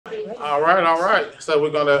All right. So we're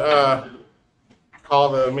gonna call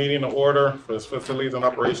the meeting to order for this Facilities and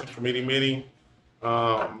Operations Committee meeting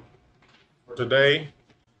for today.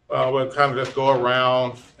 We'll kind of just go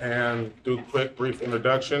around and do quick, brief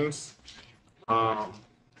introductions, and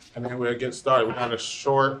then we'll get started. We have a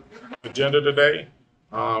short agenda today.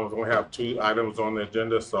 We're gonna have 2 items on the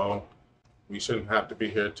agenda, so we shouldn't have to be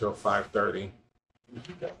here till 5:30.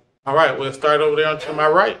 All right, we'll start over there to my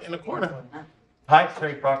right in the corner. Hi,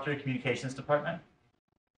 Terry Proctor, Communications Department.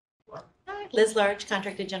 Liz Large,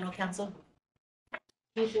 Contractor General Counsel.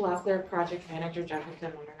 Keith Loeffler, Project Manager,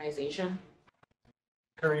 Jefferson Modernization.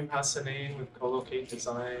 Kareem Hassanein with Co-Locate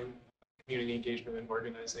Design, Community Engagement and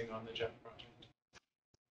Organizing on the JEF project.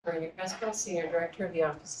 Bernie Crespo, Senior Director of the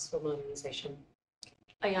Office for Modernization.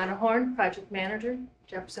 Ayana Horn, Project Manager,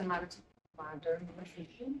 Jefferson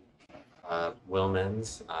Modernization. Will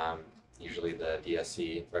Mins, usually the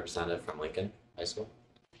DSC representative from Lincoln High School.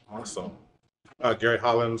 Awesome. Gary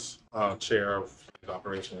Hollins, Chair of the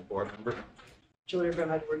Operation and Board Member. Julia Brim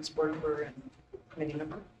Edwards, Board Member and Committee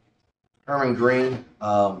Member. Herman Green,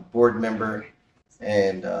 Board Member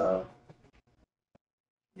and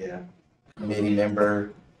Committee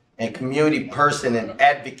Member and Community Person and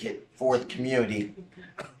Advocate for the community.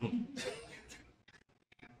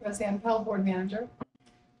 Roseanne Pell, Board Manager.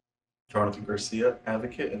 Jonathan Garcia,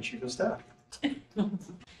 Advocate and Chief of Staff.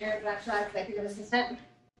 Eric Blackshaw, Executive Assistant.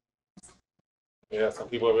 Yeah, some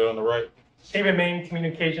people over there on the right. David Main,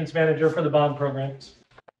 Communications Manager for the bond programs.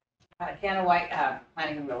 Hannah White,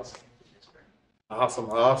 Planning and Rules. Awesome.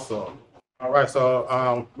 All right,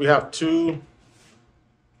 so we have 2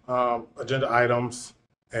 agenda items,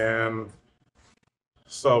 and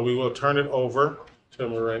so we will turn it over to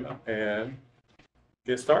Miranda and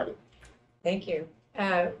get started. Thank you.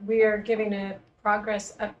 We are giving a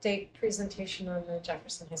progress update presentation on the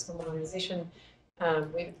Jefferson High School modernization.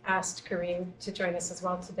 We've asked Kareem to join us as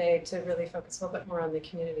well today to really focus a little bit more on the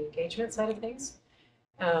community engagement side of things.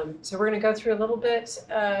 So we're going to go through a little bit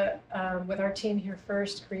with our team here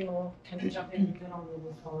first. Kareem will kind of jump in and then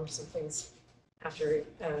we'll follow some things after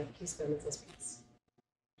he's done with this piece.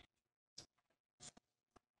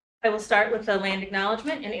 I will start with the land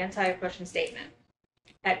acknowledgement and anti-oppression statement.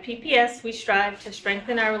 At PPS, we strive to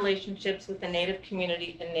strengthen our relationships with the Native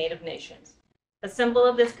community and Native nations. A symbol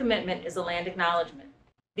of this commitment is a land acknowledgement.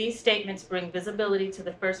 These statements bring visibility to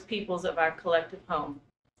the first peoples of our collective home.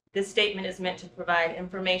 This statement is meant to provide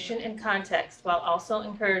information and context while also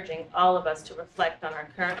encouraging all of us to reflect on our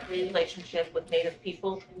current relationship with Native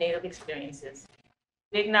people and Native experiences.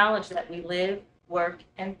 We acknowledge that we live, work,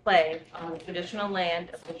 and play on the traditional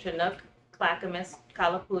land of the Chinook, Clackamas,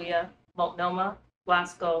 Kalapuya, Multnomah,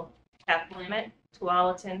 Wasco, Capillamette,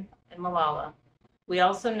 Tualatin, and Molalla. We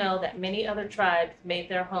also know that many other tribes made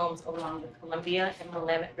their homes along the Columbia and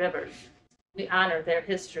Willamette rivers. We honor their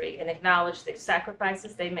history and acknowledge the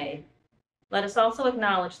sacrifices they made. Let us also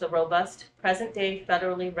acknowledge the robust, present-day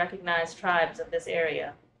federally recognized tribes of this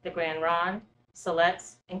area, the Grand Ronde,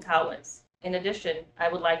 Siletz, and Cowlitz. In addition, I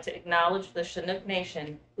would like to acknowledge the Chinook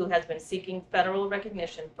Nation, who has been seeking federal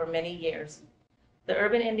recognition for many years. The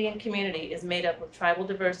urban Indian community is made up of tribal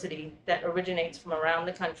diversity that originates from around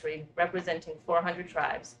the country, representing 400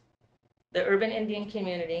 tribes. The urban Indian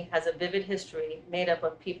community has a vivid history made up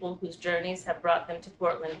of people whose journeys have brought them to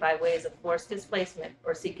Portland by ways of forced displacement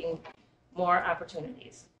or seeking more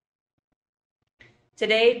opportunities.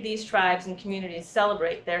 Today, these tribes and communities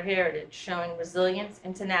celebrate their heritage, showing resilience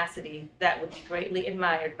and tenacity that would be greatly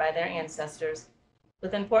admired by their ancestors.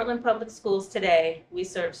 Within Portland Public Schools today, we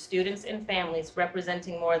serve students and families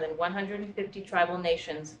representing more than 150 tribal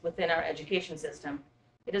nations within our education system.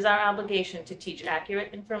 It is our obligation to teach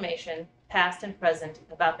accurate information, past and present,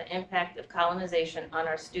 about the impact of colonization on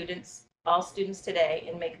our students, all students today,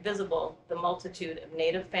 and make visible the multitude of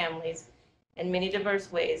Native families and many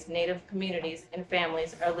diverse ways Native communities and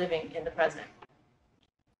families are living in the present.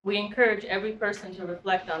 We encourage every person to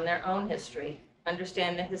reflect on their own history,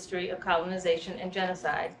 understand the history of colonization and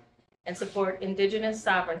genocide, and support Indigenous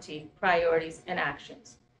sovereignty, priorities, and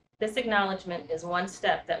actions. This acknowledgement is one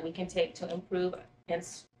step that we can take to improve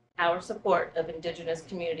our support of Indigenous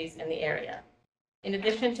communities in the area. In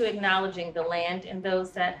addition to acknowledging the land and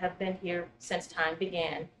those that have been here since time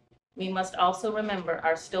began, we must also remember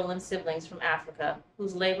our stolen siblings from Africa,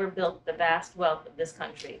 whose labor built the vast wealth of this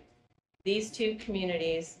country. These 2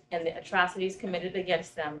 communities and the atrocities committed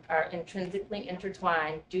against them are intrinsically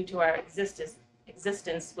intertwined due to our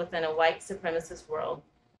existence within a white supremacist world.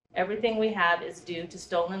 Everything we have is due to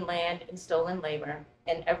stolen land and stolen labor,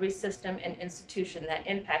 and every system and institution that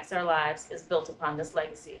impacts our lives is built upon this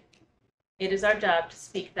legacy. It is our job to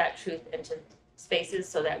speak that truth into spaces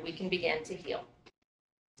so that we can begin to heal.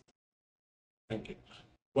 Thank you.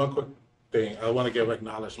 One quick thing, I want to give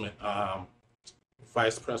acknowledgement.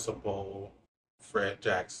 Vice Principal Fred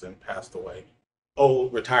Jackson passed away.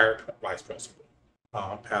 Retired Vice Principal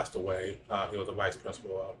passed away. He was a Vice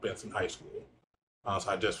Principal of Benson High School. So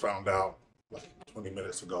I just found out like 20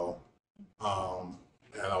 minutes ago. And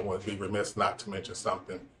I would be remiss not to mention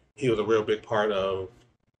something. He was a real big part of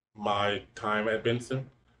my time at Benson.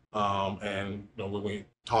 And when we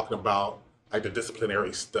talking about like the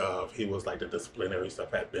disciplinary stuff, he was like the disciplinary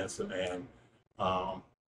stuff at Benson, and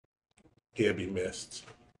he'll be missed.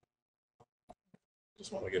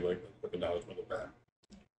 Just want to give a quick acknowledgement of that.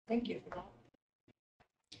 Thank you for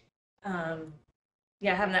that.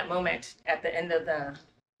 Yeah, having that moment at the end of the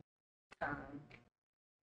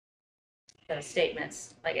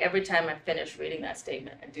statements, like every time I finish reading that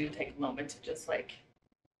statement, I do take a moment to just like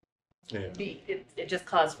it just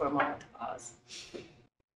calls for a moment to pause.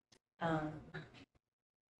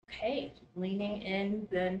 Okay, leaning in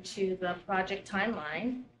then to the project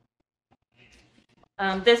timeline.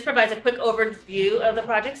 This provides a quick overview of the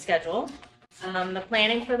project schedule. The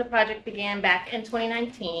planning for the project began back in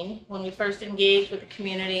 2019 when we first engaged with the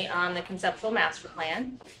community on the conceptual master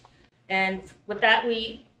plan. And with that,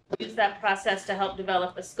 we used that process to help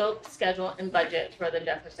develop a scope, schedule, and budget for the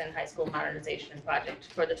Jefferson High School modernization project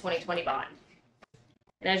for the 2020 bond.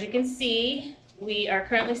 And as you can see, we are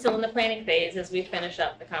currently still in the planning phase as we finish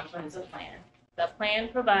up the comprehensive plan. The plan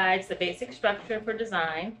provides the basic structure for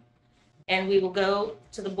design, and we will go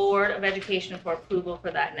to the Board of Education for approval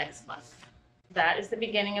for that next month. That is the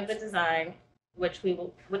beginning of the design, which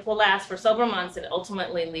will last for several months and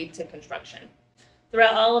ultimately lead to construction.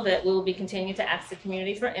 Throughout all of it, we will be continuing to ask the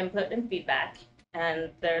community for input and feedback, and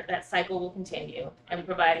that cycle will continue, and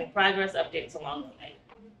providing progress updates along the way.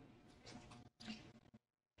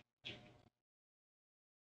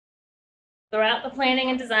 Throughout the planning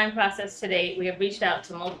and design process to date, we have reached out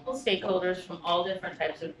to multiple stakeholders from all different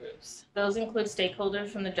types of groups. Those include stakeholders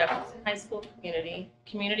from the Jefferson High School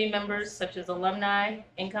community members such as alumni,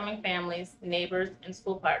 incoming families, neighbors, and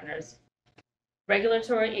school partners.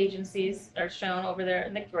 Regulatory agencies are shown over there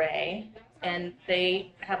in the gray, and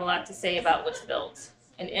they have a lot to say about what's built.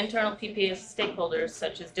 And internal PPS stakeholders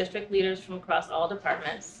such as district leaders from across all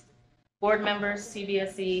departments, board members,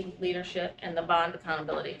 CBSE leadership, and the Bond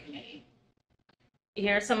Accountability Committee.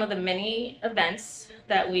 Here are some of the many events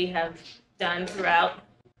that we have done throughout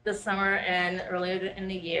the summer and earlier in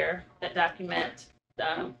the year that document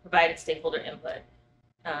provided stakeholder input.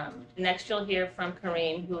 Next, you'll hear from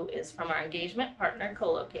Kareem, who is from our engagement partner,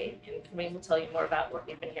 Co-Locate, and Kareem will tell you more about what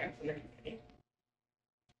we've been hearing from the community.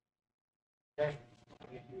 Okay,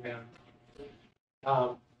 thank you,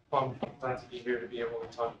 ma'am. I'm glad to be here to be able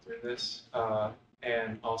to talk through this.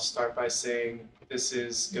 And I'll start by saying this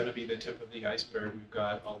is going to be the tip of the iceberg. We've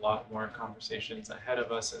got a lot more conversations ahead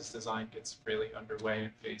of us as design gets really underway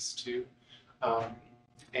in phase 2.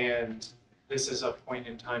 And this is a point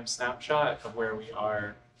in time snapshot of where we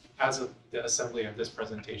are as of the assembly of this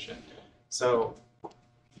presentation. So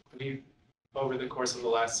we've, over the course of the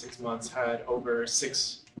last 6 months, had over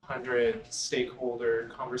 600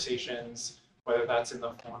 stakeholder conversations, whether that's in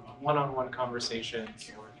the form of one-on-one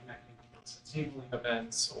conversations or connecting folks to tabling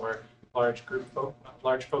events or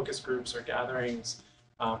large focus groups or gatherings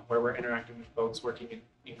where we're interacting with folks, working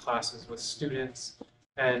in classes with students.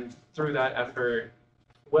 And through that effort,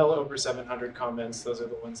 well over 700 comments. Those are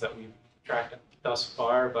the ones that we've tracked thus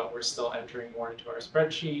far, but we're still entering more into our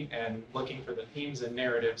spreadsheet and looking for the themes and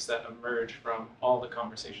narratives that emerge from all the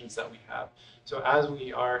conversations that we have. So as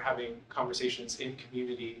we are having conversations in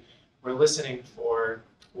community, we're listening for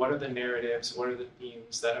what are the narratives, what are the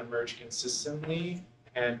themes that emerge consistently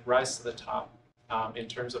and rise to the top in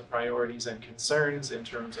terms of priorities and concerns, in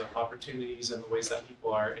terms of opportunities and the ways that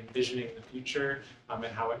people are envisioning the future and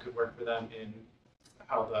how it could work for them, in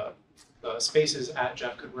how the spaces at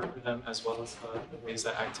Jeff could work for them, as well as the ways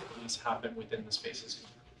that activities happen within the spaces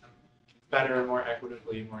better, more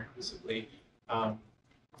equitably, more inclusively.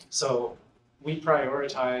 So we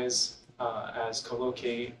prioritize as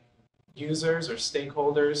Co-Locate users or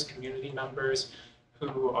stakeholders, community members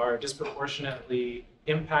who are disproportionately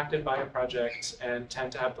impacted by a project and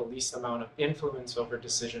tend to have the least amount of influence over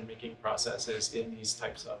decision-making processes in these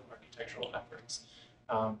types of architectural efforts.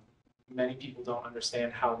 Many people don't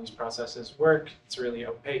understand how these processes work. It's really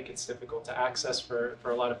opaque. It's difficult to access for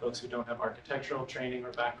a lot of folks who don't have architectural training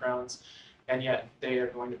or backgrounds, and yet they are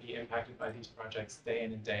going to be impacted by these projects day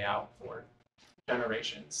in and day out for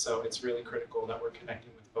generations. So it's really critical that we're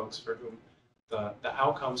connecting with folks for whom the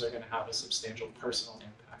outcomes are going to have a substantial personal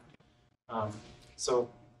impact. So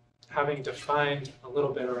having defined a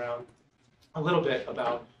little bit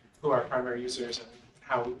about who our primary users and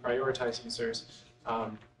how we prioritize users,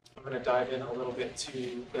 I'm going to dive in a little bit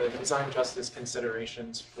to the design justice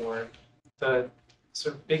considerations for the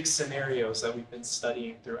sort of big scenarios that we've been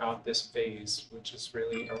studying throughout this phase, which is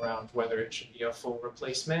really around whether it should be a full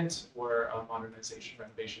replacement or a modernization,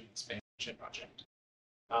 renovation, expansion project.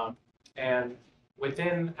 And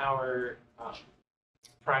within our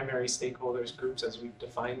primary stakeholders groups as we've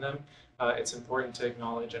defined them, it's important to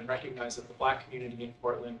acknowledge and recognize that the Black community in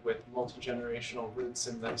Portland, with multi-generational roots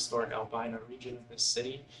in the historic Albina region of this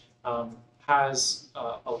city, has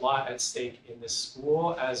a lot at stake in this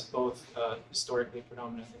school as both a historically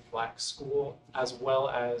predominantly Black school, as well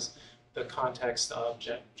as the context of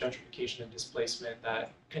gentrification and displacement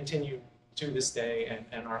that continue to this day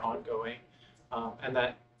and are ongoing, and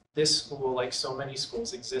that this school, like so many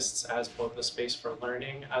schools, exists as both a space for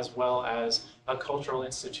learning as well as a cultural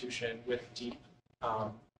institution with deep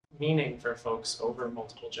meaning for folks over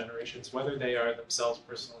multiple generations, whether they are themselves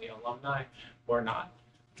personally alumni or not.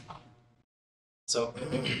 So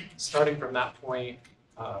starting from that point,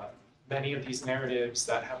 many of these narratives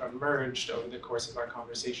that have emerged over the course of our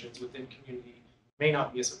conversations within community may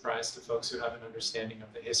not be a surprise to folks who have an understanding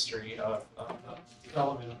of the history of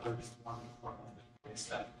development of urban farming in ways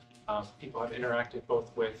that people have interacted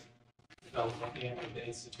both with development and with the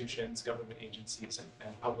institutions, government agencies,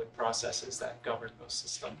 and public processes that govern those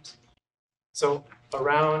systems. So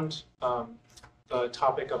around the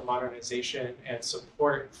topic of modernization and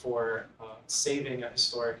support for saving a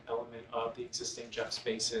historic element of the existing Jeff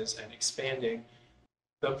spaces and expanding,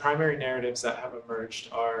 the primary narratives that have emerged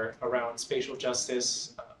are around spatial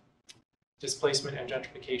justice, displacement and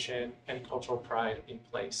gentrification, and cultural pride in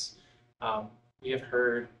place. We have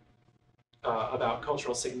heard about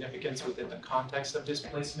cultural significance within the context of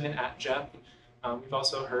displacement at Jeff. We've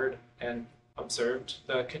also heard and observed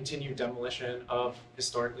the continued demolition of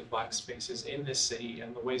historically Black spaces in this city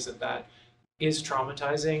and the ways that that is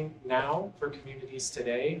traumatizing now for communities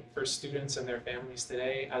today, for students and their families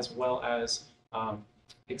today, as well as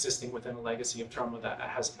existing within a legacy of trauma that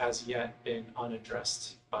has as yet been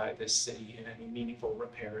unaddressed by this city in any meaningful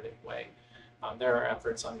reparative way. There are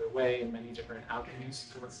efforts underway in many different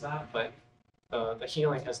avenues towards that, but the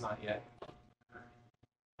healing has not yet.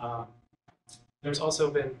 There's also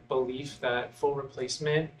been belief that full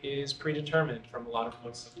replacement is predetermined from a lot of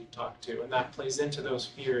folks that we've talked to, and that plays into those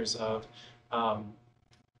fears of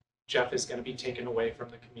Jeff is going to be taken away from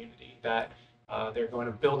the community, that they're going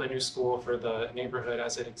to build a new school for the neighborhood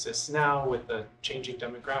as it exists now with the changing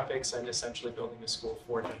demographics and essentially building a school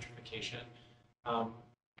for gentrification.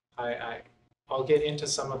 I'll get into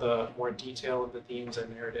some of the more detail of the themes and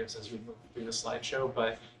narratives as we move through the slideshow,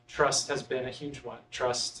 but trust has been a huge one.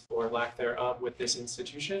 Trust, or lack thereof, with this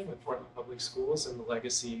institution, with Portland Public Schools, and the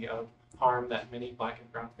legacy of harm that many Black and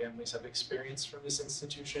brown families have experienced from this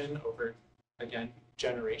institution over, again,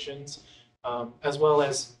 generations, as well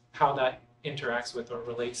as how that interacts with or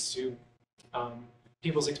relates to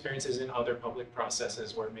people's experiences in other public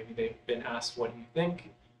processes where maybe they've been asked, what do you think?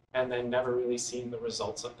 And then never really seen the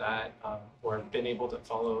results of that, or been able to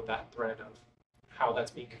follow that thread of how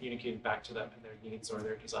that's being communicated back to them and their needs or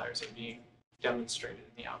their desires are being demonstrated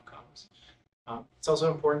in the outcomes. It's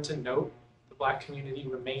also important to note the Black community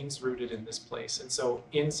remains rooted in this place. And so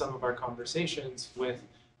in some of our conversations with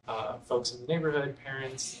folks in the neighborhood,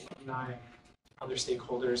 parents, alumni, other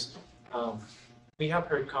stakeholders, we have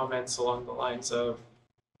heard comments along the lines of,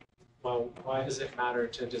 well, why does it matter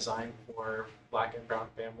to design for Black and brown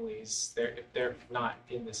families if they're not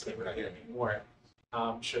in this neighborhood anymore?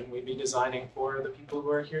 Shouldn't we be designing for the people who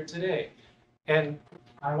are here today? And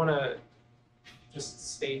I want to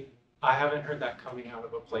just state, I haven't heard that coming out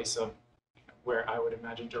of a place of where I would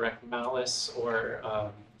imagine direct malice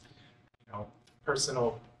or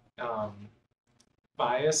personal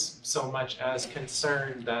bias, so much as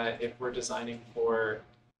concern that if we're designing for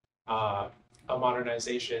a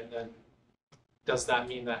modernization, then does that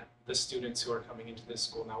mean that the students who are coming into this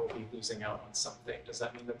school now will be losing out on something? Does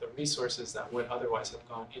that mean that the resources that would otherwise have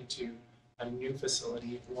gone into a new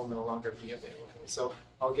facility will no longer be available? So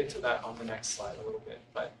I'll get to that on the next slide a little bit,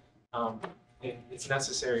 but it's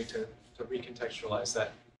necessary to recontextualize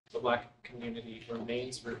that the Black community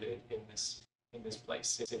remains rooted in this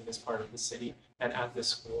place, in this part of the city, and at this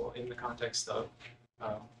school in the context of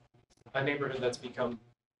a neighborhood that's become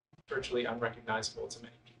virtually unrecognizable to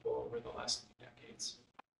many people over the last few decades.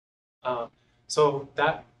 So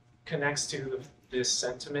that connects to this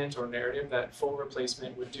sentiment or narrative that full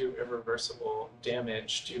replacement would do irreversible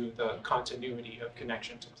damage to the continuity of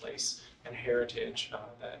connection to place and heritage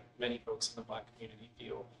that many folks in the Black community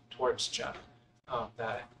feel towards Jeff.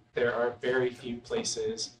 That there are very few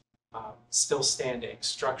places still standing,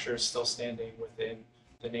 structures still standing within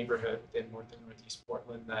the neighborhood within North and Northeast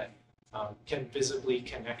Portland that can visibly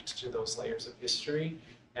connect to those layers of history.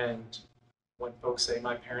 And when folks say,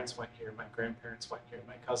 my parents went here, my grandparents went here,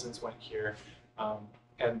 my cousins went here,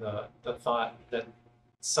 and the thought that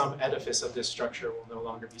some edifice of this structure will no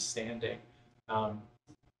longer be standing,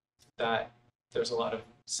 that there's a lot of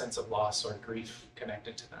sense of loss or grief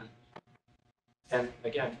connected to that. And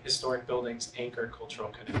again, historic buildings anchor cultural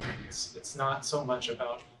connections. It's not so much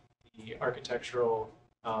about the architectural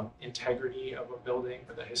integrity of a building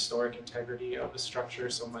or the historic integrity of a structure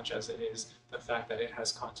so much as it is the fact that it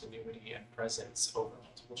has continuity and presence over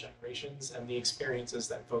multiple generations, and the experiences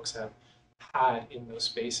that folks have had in those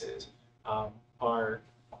spaces are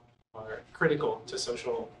critical to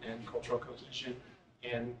social and cultural cohesion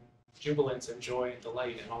and jubilance and joy and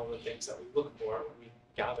delight and all the things that we look for when we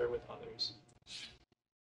gather with others.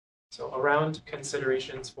 So around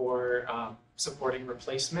considerations for supporting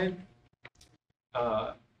replacement,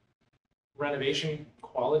 renovation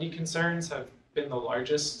quality concerns have been the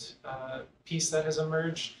largest piece that has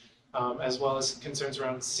emerged, as well as concerns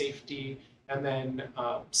around safety, and then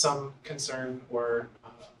some concern or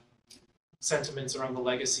sentiments around the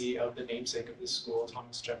legacy of the namesake of this school,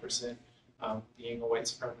 Thomas Jefferson, being a white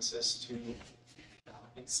supremacist who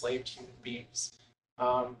enslaved human beings.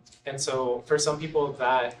 And so for some people,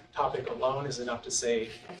 that topic alone is enough to say,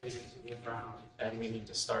 we need to get around and we need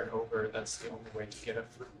to start over. That's the only way to get a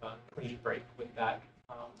clean break with that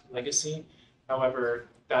legacy. However,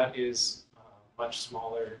 that is a much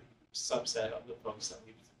smaller subset of the folks that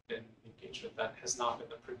we've been engaged with. That has not been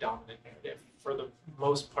the predominant narrative. For the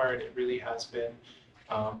most part, it really has been,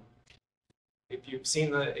 if you've seen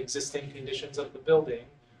the existing conditions of the building,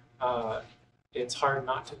 it's hard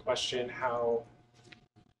not to question how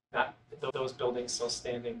that those buildings still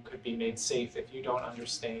standing could be made safe if you don't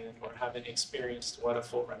understand or haven't experienced what a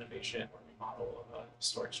full renovation or remodel of a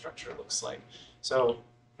historic structure looks like. So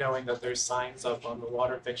knowing that there's signs up on the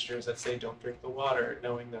water fixtures that say don't drink the water,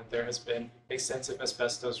 knowing that there has been extensive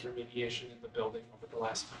asbestos remediation in the building over the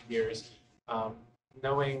last few years,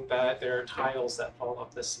 knowing that there are tiles that fall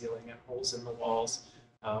off the ceiling and holes in the walls,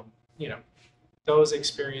 you know, those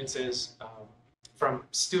experiences from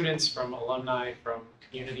students, from alumni, from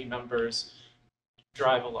community members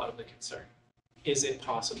drive a lot of the concern. Is it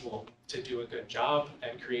possible to do a good job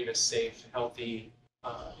and create a safe, healthy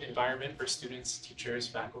environment for students, teachers,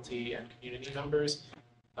 faculty, and community members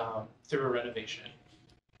through a renovation?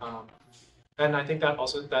 And I think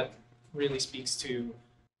that really speaks to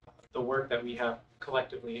the work that we have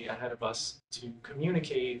collectively ahead of us to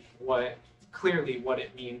communicate clearly what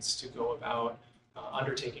it means to go about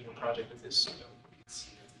undertaking a project of this sort.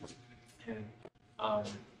 And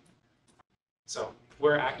so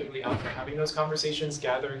we're actively out there having those conversations,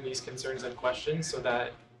 gathering these concerns and questions so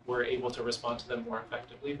that we're able to respond to them more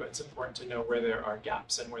effectively. But it's important to know where there are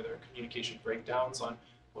gaps and where there are communication breakdowns on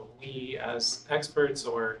what we as experts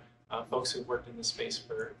or folks who've worked in this space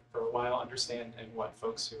for a while understand, and what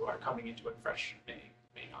folks who are coming into it fresh may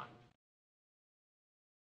not.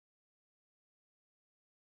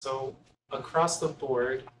 So across the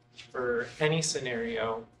board, for any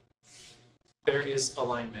scenario, there is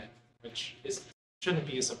alignment, which shouldn't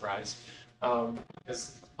be a surprise,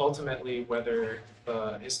 because ultimately, whether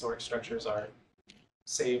the historic structures are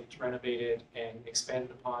saved, renovated, and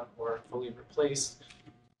expanded upon, or fully replaced,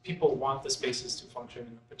 people want the spaces to function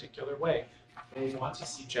in a particular way. They want to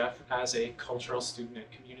see Jeff as a cultural student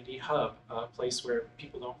and community hub, a place where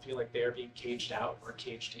people don't feel like they are being caged out or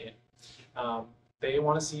caged in. They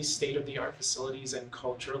want to see state-of-the-art facilities and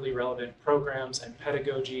culturally relevant programs and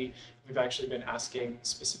pedagogy. We've actually been asking a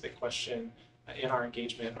specific question in our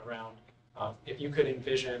engagement around if you could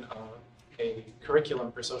envision a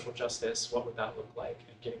curriculum for social justice, what would that look like?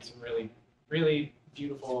 And getting some really, really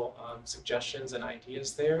beautiful suggestions and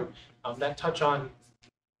ideas there that touch on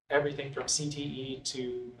everything from CTE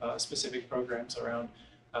to specific programs around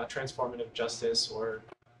transformative justice or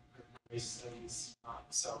race studies.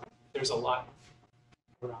 So there's a lot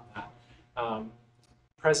around that.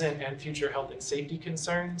 Present and future health and safety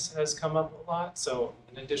concerns has come up a lot. So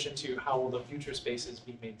in addition to how will the future spaces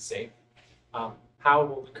be made safe, how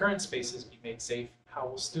will the current spaces be made safe? How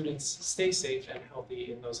will students stay safe and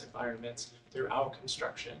healthy in those environments throughout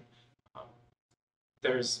construction?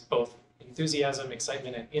 There's both enthusiasm,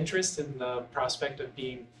 excitement, and interest in the prospect of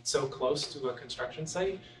being so close to a construction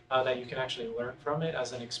site that you can actually learn from it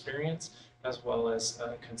as an experience. as well as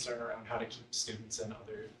concern around how to keep students and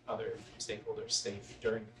other stakeholders safe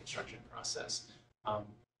during the construction process.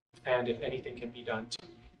 And if anything can be done to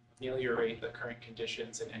ameliorate the current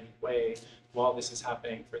conditions in any way while this is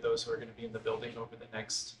happening for those who are going to be in the building over the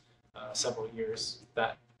next several years,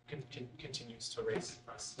 that continues to raise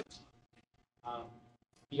trust.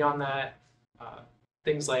 Beyond that,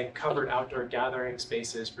 things like covered outdoor gathering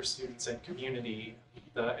spaces for students and community,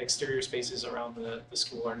 the exterior spaces around the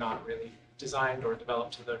school are not really designed or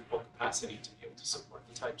developed to their full capacity to be able to support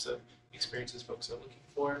the types of experiences folks are looking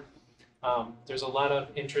for. There's a lot of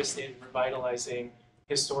interest in revitalizing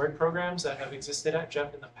historic programs that have existed at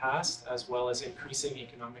Jeff in the past, as well as increasing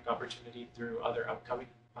economic opportunity through other upcoming,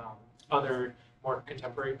 other more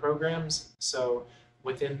contemporary programs. So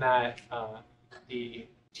within that, the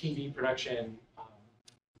TV production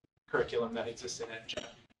curriculum that existed at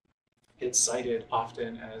Jeff, it's cited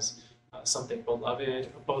often as something beloved,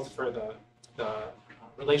 both for the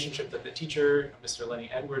relationship that the teacher, Mr. Lenny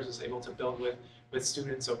Edwards, was able to build with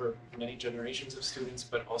students over many generations of students,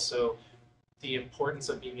 but also the importance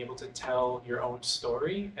of being able to tell your own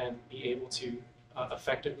story and be able to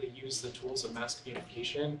effectively use the tools of mass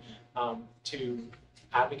communication to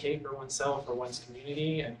advocate for oneself or one's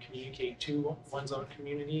community and communicate to one's own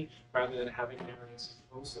community rather than having narratives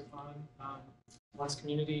imposed upon one's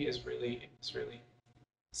community is really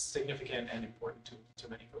significant and important to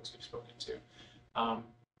many folks we've spoken to.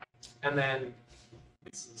 And then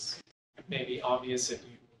this is maybe obvious if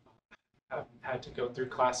you have had to go through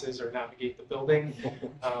classes or navigate the building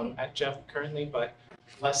at Jeff currently, but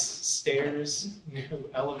less stairs, new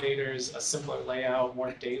elevators, a simpler layout,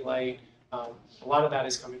 more daylight. A lot of that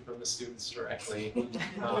is coming from the students directly.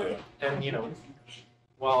 And, you know,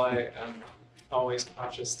 while I am always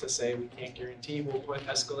cautious to say we can't guarantee we'll put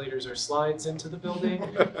escalators or slides into the building,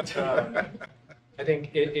 I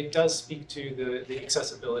think it does speak to the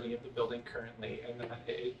accessibility of the building currently, and that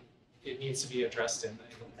it needs to be addressed in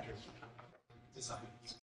the design.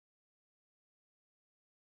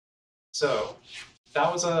 So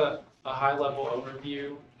that was a high-level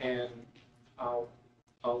overview, and I'll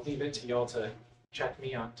leave it to y'all to check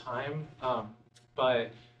me on time, but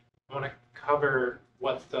I want to cover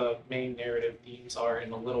what the main narrative themes are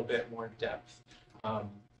in a little bit more depth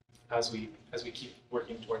as we keep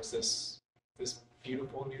working towards this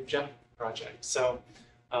beautiful new Jeff project. So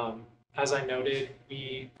as I noted,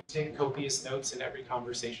 we take copious notes in every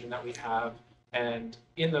conversation that we have, and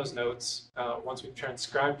in those notes, once we've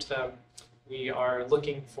transcribed them, we are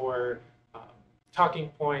looking for talking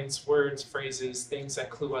points, words, phrases, things that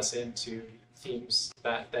clue us into themes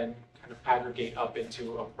that then kind of aggregate up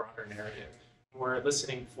into a broader narrative. We're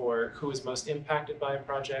listening for who is most impacted by a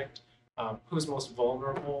project, who's most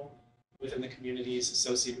vulnerable within the communities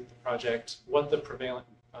associated with the project, what the prevalent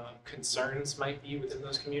concerns might be within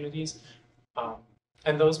those communities.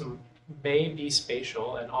 And those may be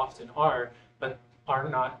spatial and often are, but are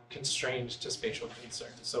not constrained to spatial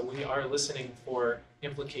concerns. So we are listening for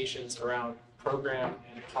implications around program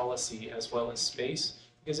and policy as well as space.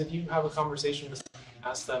 Because if you have a conversation with someone and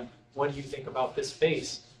ask them, what do you think about this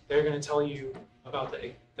space? They're going to tell you about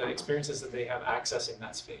the experiences that they have accessing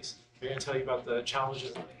that space. They're going to tell you about the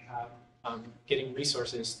challenges that they have getting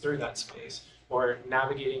resources through that space or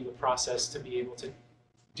navigating the process to be able to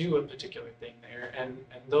do a particular thing there. And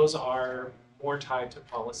those are more tied to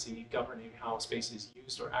policy governing how space is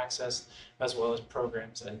used or accessed, as well as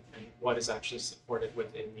programs and what is actually supported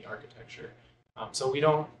within the architecture. So we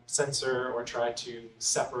don't censor or try to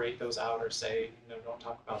separate those out or say, no, don't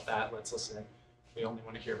talk about that, let's listen. We only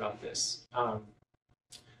want to hear about this.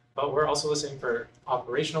 But we're also listening for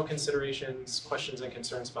operational considerations, questions and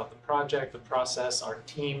concerns about the project, the process, our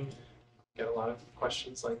team. Get a lot of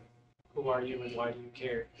questions like, who are you and why do you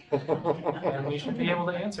care? And we should be able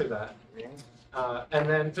to answer that. And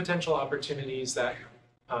then potential opportunities that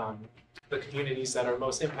the communities that are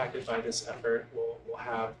most impacted by this effort will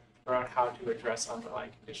have around how to address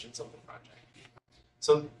underlying conditions of the project.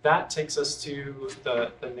 So that takes us to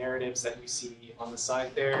the narratives that you see on the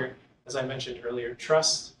side there. As I mentioned earlier,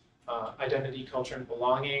 trust, identity, culture, and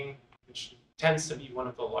belonging, which tends to be one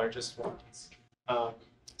of the largest ones.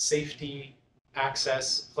 Safety,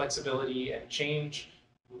 access, flexibility, and change,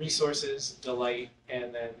 resources, delight,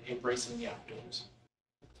 and then embracing the outdoors.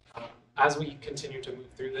 As we continue to move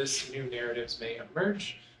through this, new narratives may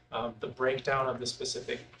emerge. The breakdown of the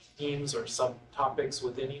specific themes or subtopics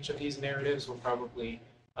within each of these narratives will probably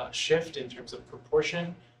shift in terms of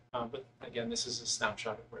proportion. But again, this is a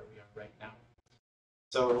snapshot of where we are right now.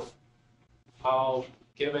 So I'll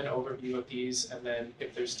give an overview of these, and then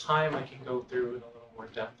if there's time, I can go through in a little more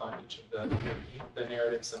depth on each of the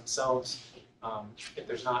narratives themselves. If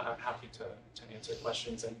there's not, I'm happy to answer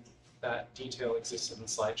questions, and that detail exists in the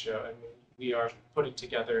slideshow. And we are putting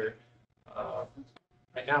together,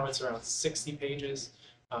 right now it's around 60 pages,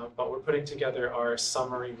 but we're putting together our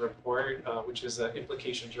summary report, which is an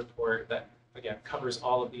implications report that, again, covers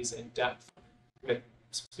all of these in depth with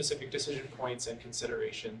specific decision points and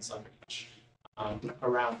considerations on each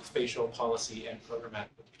around spatial policy and program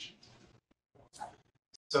applications.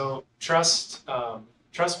 So trust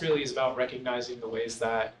really is about recognizing the ways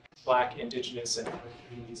that Black, Indigenous, and other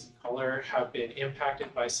communities of color have been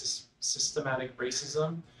impacted by systematic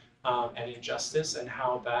racism and injustice, and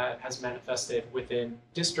how that has manifested within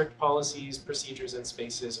district policies, procedures, and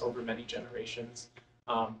spaces over many generations.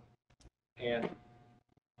 And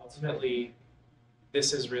ultimately,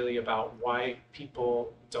 this is really about why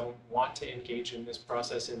people don't want to engage in this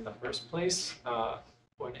process in the first place.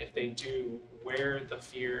 When if they do, where the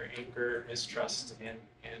fear, anger, mistrust, and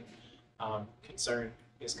concern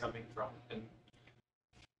is coming from. And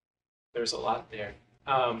there's a lot there.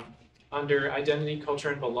 Under identity,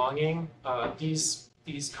 culture, and belonging, these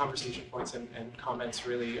conversation points and comments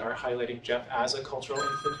really are highlighting Jeff as a cultural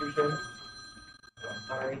institution.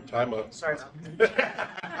 Sorry. Time up. Sorry.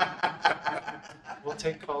 We'll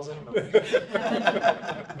take calls in a moment.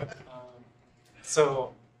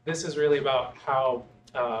 So this is really about how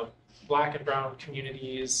Black and Brown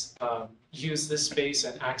communities use this space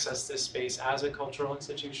and access this space as a cultural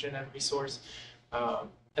institution and resource,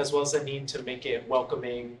 as well as the need to make it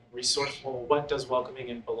welcoming, resourceful. What does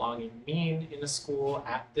welcoming and belonging mean in a school,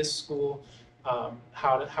 at this school?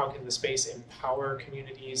 How can the space empower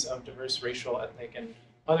communities of diverse racial, ethnic, and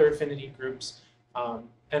other affinity groups,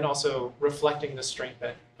 and also reflecting the strength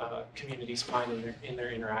that communities find in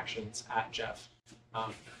their interactions at Jeff.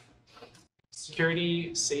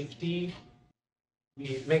 Security, safety,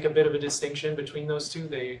 we make a bit of a distinction between those two.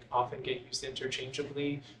 They often get used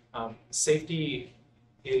interchangeably. Safety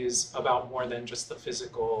is about more than just the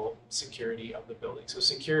physical security of the building. So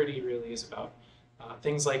security really is about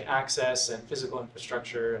things like access and physical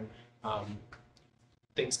infrastructure, and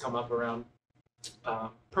things come up around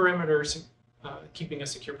perimeter, keeping a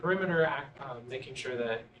secure perimeter, making sure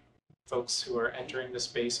that folks who are entering the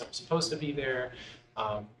space are supposed to be there,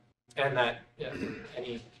 and that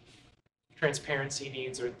any transparency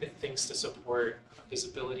needs or things to support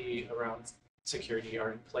visibility around security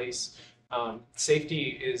are in place.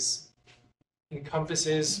 Safety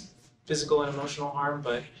encompasses physical and emotional harm,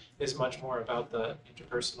 but is much more about the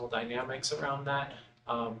interpersonal dynamics around that,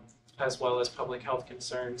 as well as public health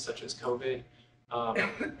concerns such as COVID.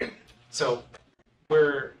 So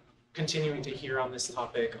we're continuing to hear on this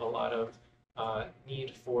topic a lot of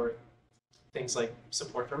need for things like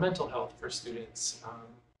support for mental health for students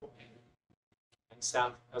and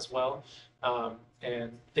staff as well,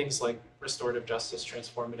 and things like restorative justice,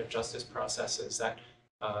 transformative justice processes that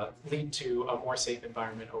lead to a more safe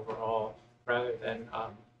environment overall, rather than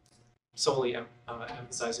solely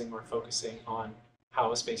emphasizing or focusing on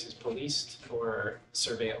how a space is policed or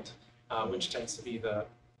surveilled, which tends to be the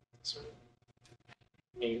sort of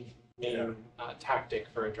main tactic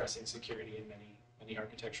for addressing security in many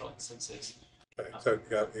architectural instances. Okay, so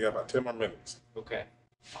you got about 10 more minutes. Okay,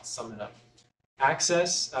 I'll sum it up.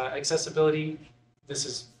 Accessibility, this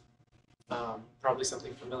is probably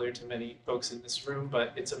something familiar to many folks in this room,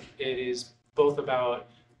 but it is both about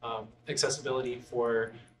accessibility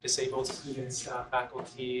for disabled students, staff,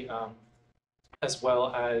 faculty, as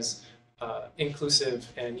well as inclusive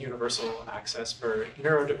and universal access for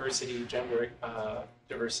neurodiversity, gender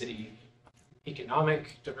diversity,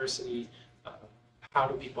 economic diversity. How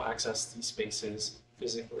do people access these spaces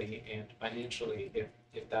physically and financially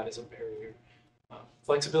if that is a barrier?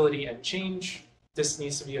 Flexibility and change. This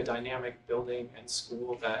needs to be a dynamic building and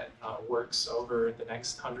school that works over the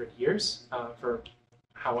next 100 years for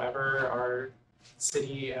however our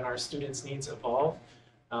city and our students' needs evolve.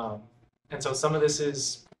 And so some of this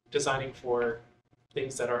is designing for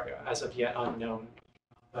things that are as of yet unknown,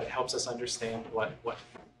 but it helps us understand what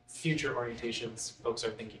future orientations folks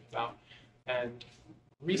are thinking about. And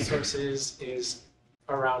resources is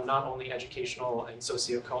around not only educational and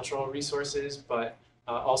sociocultural resources, but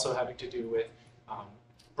also having to do with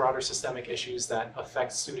broader systemic issues that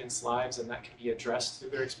affect students' lives and that can be addressed through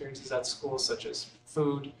their experiences at school, such as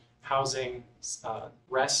food, housing,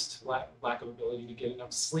 rest, lack of ability to get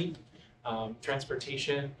enough sleep,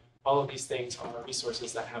 transportation. All of these things are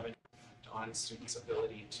resources that have an impact on students'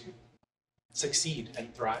 ability to succeed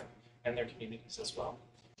and thrive, and their communities as well.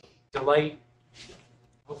 Delight,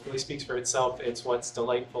 hopefully speaks for itself. It's what's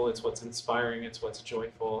delightful, it's what's inspiring, it's what's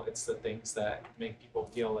joyful, it's the things that make people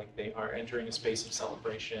feel like they are entering a space of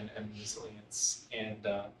celebration and resilience and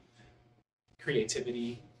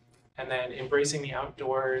creativity. And then embracing the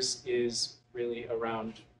outdoors is really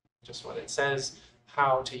around just what it says,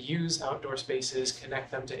 how to use outdoor spaces,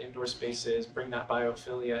 connect them to indoor spaces, bring that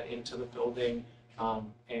biophilia into the building,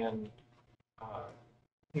 and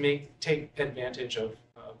take advantage of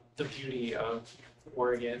the beauty of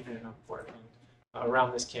Oregon and of Portland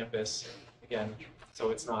around this campus. Again, so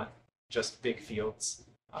it's not just big fields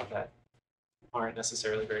that aren't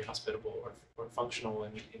necessarily very hospitable or functional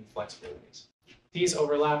in flexible ways. These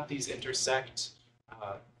overlap, these intersect.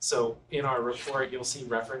 So in our report, you'll see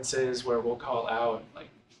references where we'll call out, like,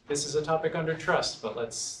 this is a topic under trust, but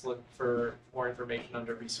let's look for more information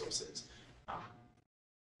under resources.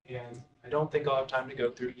 And I don't think I'll have time to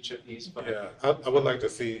go through each of these, but Yeah, I would like to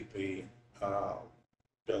see the,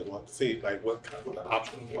 guys want to see like what kind of the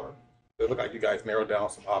options were. It looked like you guys narrowed down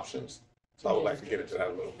some options, so I would like to get into that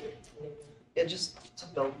a little bit. Yeah, just to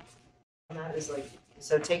build on that is like,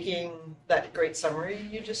 so taking that great summary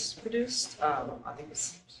you just produced, I think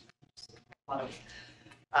it's a lot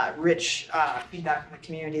of rich feedback from the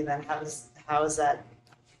community. Then how is that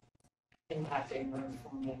impacting or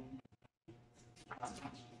informing?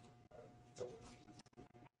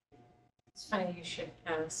 It's funny you should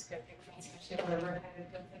ask. I think that's actually where we're headed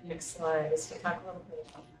with the next slide is to talk a little bit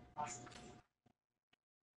about that process.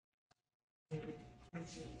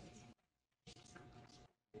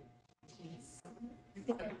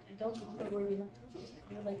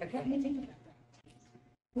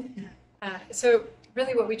 So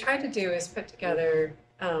really what we tried to do is put together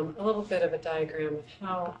a little bit of a diagram of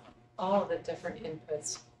how all the different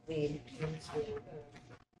inputs lead into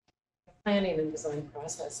the planning and design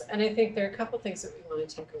process. And I think there are a couple things that we want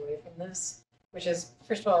to take away from this, which is,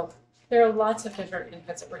 first of all, there are lots of different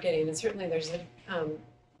inputs that we're getting, and certainly there's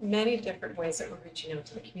many different ways that we're reaching out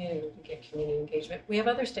to the community to get community engagement. We have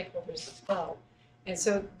other stakeholders as well. And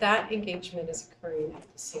so that engagement is occurring at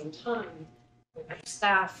the same time with our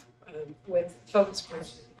staff, with focus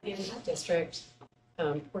groups in the district.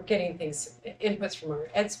 We're getting inputs from our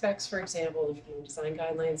ed specs, for example, and from design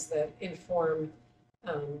guidelines that inform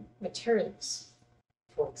materials,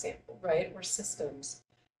 for example, right, or systems.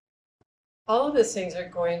 All of those things are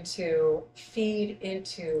going to feed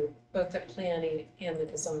into both the planning and the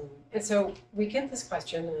design. And so we get this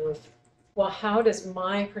question of, well, how does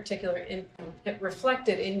my particular input get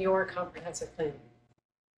reflected in your comprehensive plan?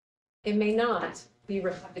 It may not be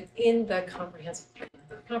reflected in the comprehensive plan.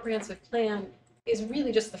 The comprehensive plan is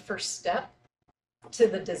really just the first step to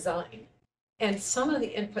the design. And some of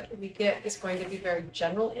the input that we get is going to be very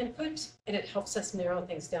general input, and it helps us narrow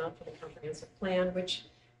things down for the comprehensive plan, which,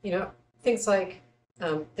 things like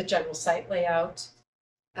the general site layout,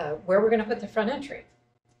 where we're going to put the front entry.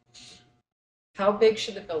 How big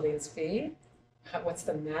should the buildings be? What's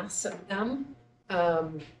the mass of them?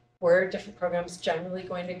 Where are different programs generally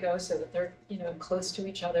going to go so that they're, close to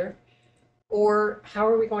each other? Or how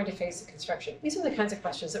are we going to phase the construction? These are the kinds of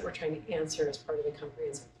questions that we're trying to answer as part of the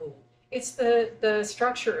comprehensive plan. It's the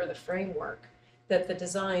structure or the framework that the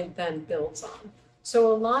design then builds on.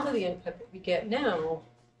 So a lot of the input that we get now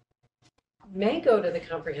may go to the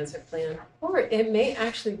comprehensive plan, or it may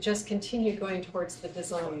actually just continue going towards the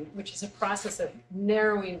design, which is a process of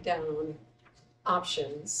narrowing down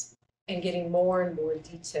options and getting more and more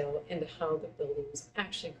detail into how the building is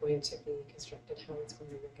actually going to be constructed, how it's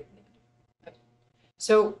going to look at the end.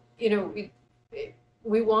 So,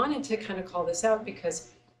 we wanted to kind of call this out because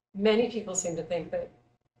many people seem to think that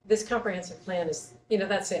this comprehensive plan is,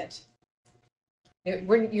 that's it.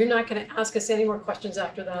 You're not going to ask us any more questions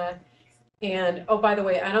after that. And, oh, by the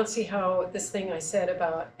way, I don't see how this thing I said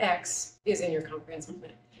about X is in your comprehensive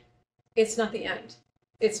plan. It's not the end.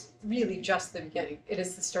 It's really just the beginning. It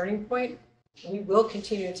is the starting point. We will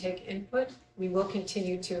continue to take input. We will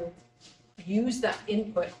continue to use that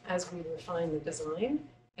input as we refine the design.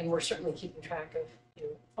 And we're certainly keeping track of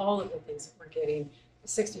all of the things that we're getting.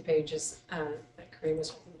 60 pages that Kareem was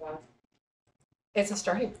talking about. It's a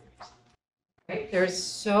starting point. Right? There's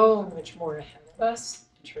so much more ahead of us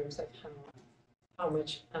in terms of how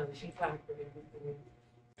much feedback we're going to be bringing.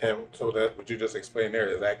 And so that what you just explained there,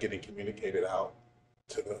 is that getting communicated out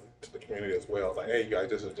to the community as well? It's like, hey, you guys,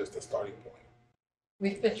 this is just a starting point.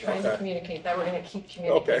 We've been trying to communicate that. We're going to keep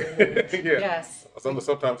communicating. Okay. Yeah. Yes.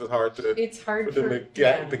 Sometimes it's hard to for them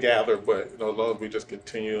to gather, but as long as we just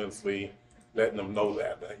continuously letting them know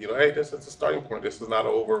that, hey, this is the starting point. This is not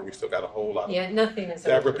over. We still got a whole lot. Yeah, nothing is.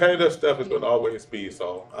 That repetitive stuff is going to always be,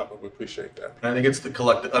 so we appreciate that. And I think it's the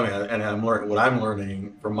collective, I mean, and I'm learning, what I'm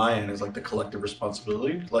learning from my end is like the collective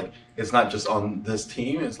responsibility. Like, it's not just on this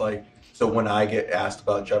team. It's like, so when I get asked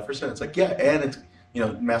about Jefferson, it's like, yeah, and it's,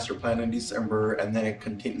 master plan in December, and then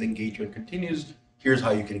the engagement continues. Here's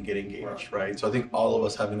how you can get engaged, right? So I think all of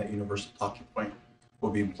us having that universal talking point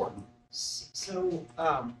will be important. So,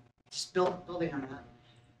 just building on that,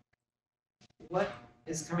 what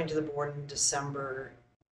is coming to the board in December?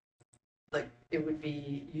 Like, it would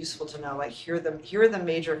be useful to know, like, here are the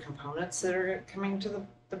major components that are coming to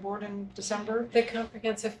the board in December. The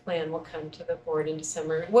comprehensive plan will come to the board in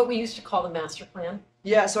December, what we used to call the master plan.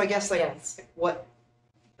 Yeah, so I guess, like, Yes. what,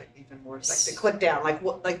 like, even more, like, the click down, like,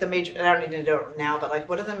 what, like, the major, and I don't need to know it now, but, like,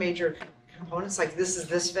 what are the major components? Like, this is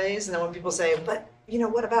this phase, and then when people say, but,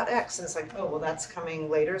 what about X? And it's like, oh, well, that's coming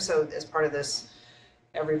later, so as part of this,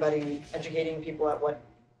 everybody educating people at what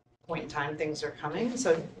point in time things are coming,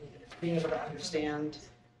 so being able to understand.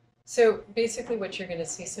 So basically what you're going to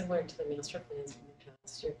see, similar to the master plans in the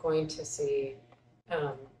past, you're going to see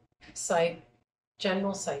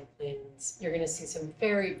general site plans. You're going to see some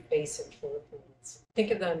very basic floor plans.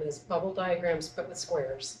 Think of them as bubble diagrams, but with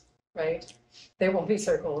squares, right? They won't be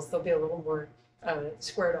circles. They'll be a little more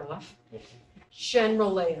squared off.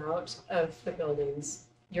 General layout of the buildings.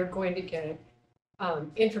 You're going to get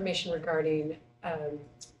information regarding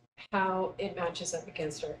how it matches up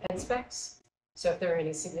against our ed specs. So if there are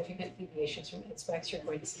any significant deviations from ed specs, you're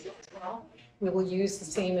going to see that as well. We will use the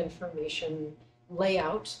same information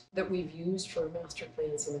layout that we've used for master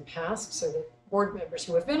plans in the past, so that board members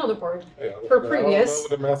who have been on the board for previous.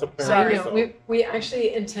 We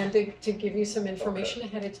actually intended to give you some information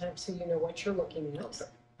ahead of time so you know what you're looking at.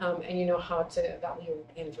 And you know how to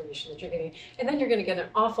evaluate the information that you're getting. And then you're going to get an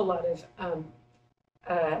awful lot of,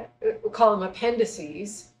 we'll call them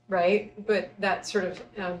appendices, right? But that sort of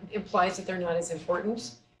implies that they're not as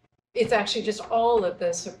important. It's actually just all of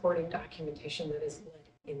the supporting documentation that is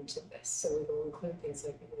led into this. So it will include things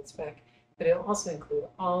like the spec, but it'll also include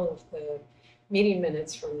all of the meeting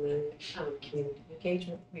minutes from the community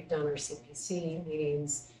engagement. We've done our CPC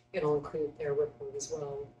meetings. It'll include their report as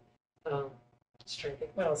well. Just trying to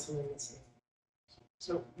think, what else am I missing?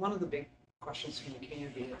 So one of the big questions from the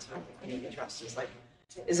community that's community trust is like,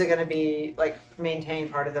 is it going to be like maintain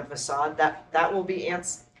part of the facade that will be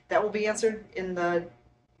answered in the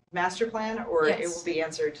master plan, or Yes. it will be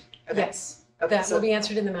answered? Okay. Yes, Okay, that will be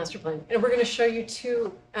answered in the master plan. And we're going to show you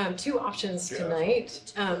two options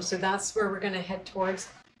tonight. So that's where we're going to head towards.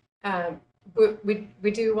 But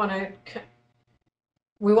we do want to.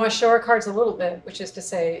 We want to show our cards a little bit, which is to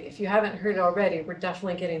say, if you haven't heard it already, we're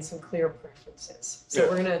definitely getting some clear preferences. So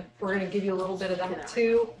we're gonna give you a little bit of that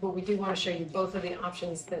too, but we do want to show you both of the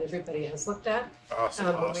options that everybody has looked at. Awesome.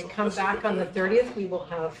 When we come back on the 30th, we will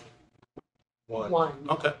have one.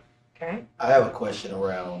 Okay. Okay. I have a question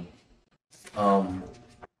around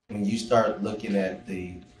when you start looking at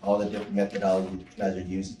all the different methodologies you guys are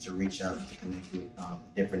using to reach out to connect with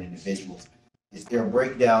different individuals. Is there a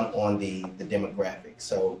breakdown on the demographics?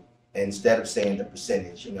 So instead of saying the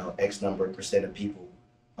percentage, X number of percent of people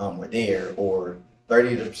were there, or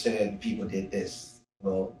 30% of the people did this,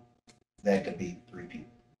 well, that could be 3 people.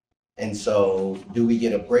 And so do we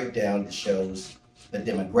get a breakdown that shows the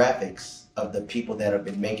demographics of the people that have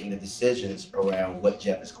been making the decisions around what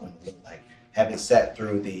Jeff is going to look like? Having sat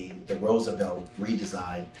through the Roosevelt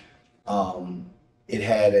redesign, it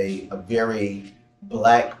had a very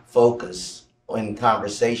Black focus in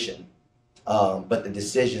conversation, but the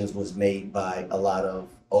decisions was made by a lot of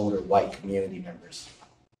older white community members.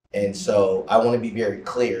 And so I want to be very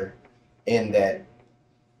clear in that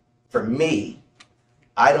for me,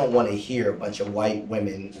 I don't want to hear a bunch of white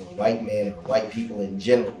women or white men or white people in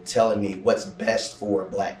general telling me what's best for a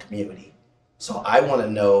Black community. So I want to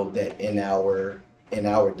know that in our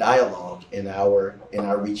dialogue, in our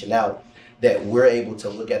reaching out, that we're able to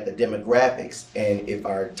look at the demographics, and if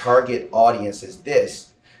our target audience is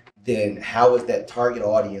this, then how is that target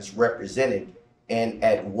audience represented, and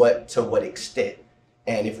to what extent?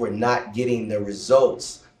 And if we're not getting the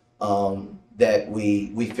results that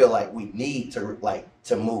we feel like we need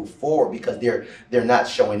to move forward because they're not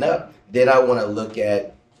showing up, then I want to look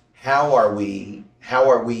at how are we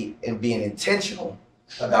in being intentional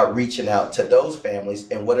about reaching out to those families,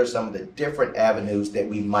 and what are some of the different avenues that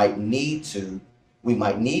we might need to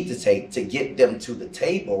take to get them to the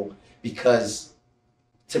table. Because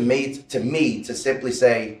to me to simply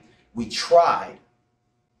say we tried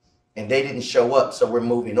and they didn't show up, so we're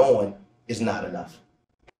moving on, is not enough.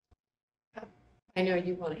 I know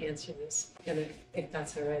you want to answer this, and if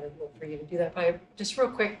that's all right, I'd love for you to do that. But just real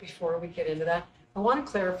quick before we get into that, I want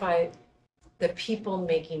to clarify the people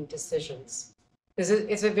making decisions. Because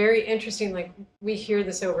it's a very interesting, like, we hear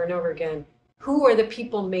this over and over again. Who are the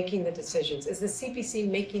people making the decisions? Is the CPC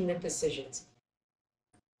making the decisions?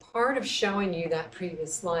 Part of showing you that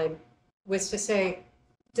previous slide was to say,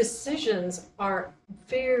 decisions are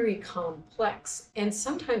very complex, and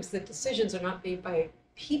sometimes the decisions are not made by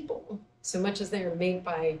people so much as they are made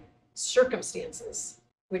by circumstances,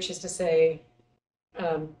 which is to say,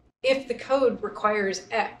 if the code requires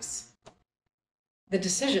X, the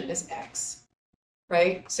decision is X,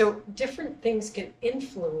 right? So different things can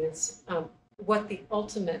influence what the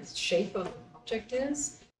ultimate shape of the object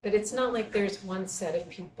is, but it's not like there's one set of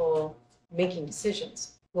people making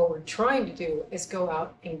decisions. What we're trying to do is go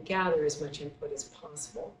out and gather as much input as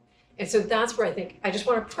possible. And so that's where I think, I just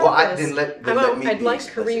want to preface, I'd like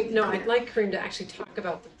Kareem to actually talk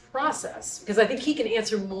about the process, because I think he can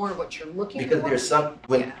answer more of what you're looking for. Because there's some,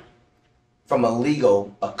 from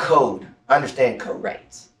a code, I understand code.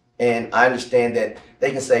 Right. And I understand that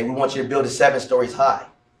they can say, we want you to build it 7 stories high.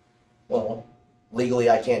 Well, legally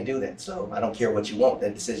I can't do that, so I don't care what you want,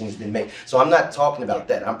 that decision has been made. So I'm not talking about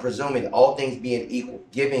that. I'm presuming that all things being equal,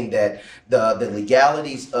 given that the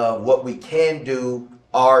legalities of what we can do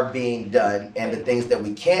are being done and the things that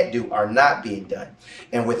we can't do are not being done.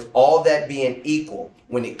 And with all that being equal,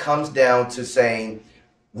 when it comes down to saying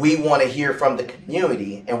we want to hear from the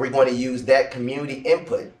community and we're going to use that community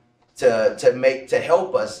input to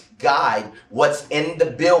help us guide what's in the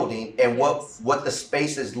building and what the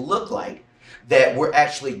spaces look like, that we're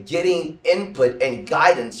actually getting input and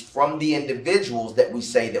guidance from the individuals that we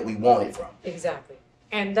say that we want it from. Exactly.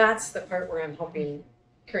 And that's the part where I'm hoping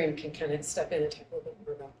Kareem can kind of step in and talk a little bit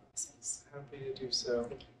more about the process. Happy to do so.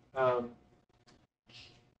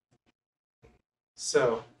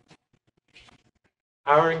 So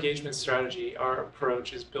our engagement strategy, our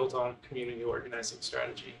approach is built on community organizing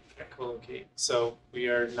strategy at Colocate. So we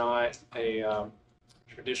are not a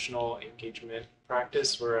traditional engagement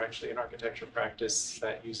practice. We're actually an architecture practice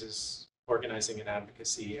that uses organizing and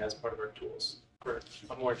advocacy as part of our tools for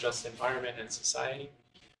a more just environment and society.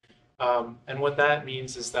 And what that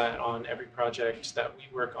means is that on every project that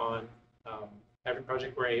we work on, every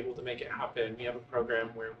project we're able to make it happen, we have a program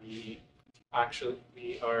where we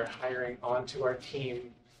are hiring onto our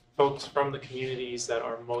team folks from the communities that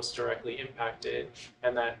are most directly impacted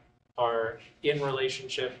and that are in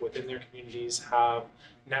relationship within their communities, have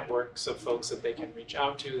networks of folks that they can reach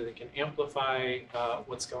out to, that they can amplify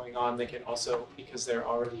what's going on. They can also, because they're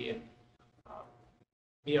already in,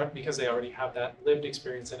 because they already have that lived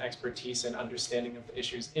experience and expertise and understanding of the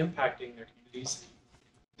issues impacting their communities,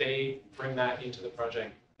 they bring that into the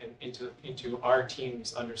project and into our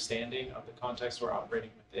team's understanding of the context we're operating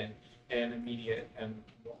within in an immediate and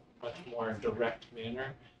much more direct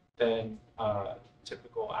manner than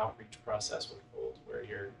typical outreach process would hold, where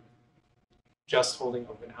you're just holding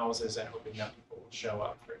open houses and hoping that people will show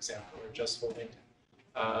up, for example, or just holding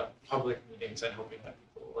public meetings and hoping that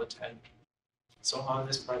people will attend. So on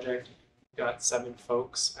this project, we've got 7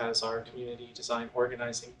 folks as our community design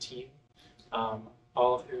organizing team, all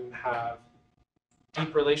of whom have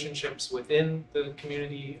deep relationships within the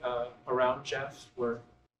community around Jeff. We're,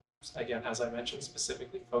 again, as I mentioned,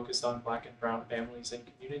 specifically focused on Black and Brown families and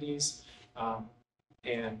communities.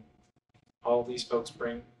 And all of these folks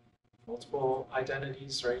bring multiple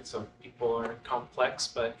identities, right? So people are complex,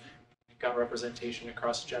 but we've got representation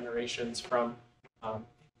across generations from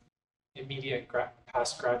immediate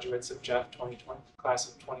past graduates of Jeff 2020, class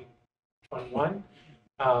of 2021,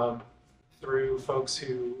 through folks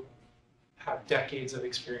who have decades of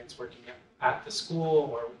experience working at the school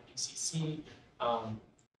or with PCC,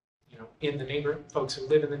 in the neighborhood, folks who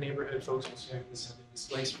live in the neighborhood, folks who are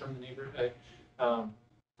displaced from the neighborhood,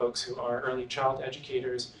 folks who are early child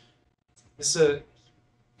educators. This is a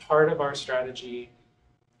part of our strategy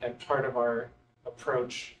and part of our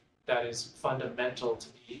approach that is fundamental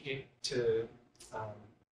to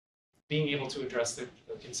being able to address the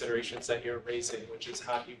considerations that you're raising, which is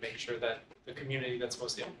how do you make sure that the community that's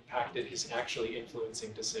most impacted is actually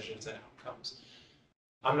influencing decisions and outcomes.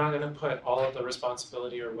 I'm not going to put all of the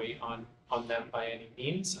responsibility or weight on them by any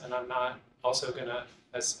means, and I'm not also going to,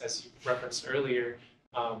 as you referenced earlier,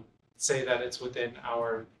 say that it's within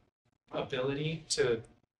our ability to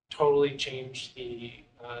totally change the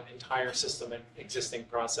entire system and existing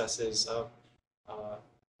processes of a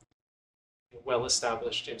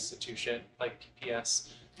well-established institution like PPS.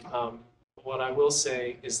 What I will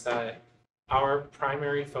say is that our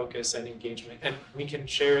primary focus and engagement, and we can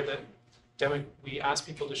share the we ask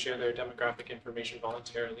people to share their demographic information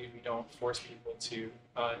voluntarily. We don't force people to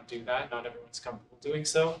do that. Not everyone's comfortable doing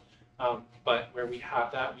so. But where we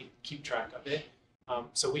have that, we keep track of it.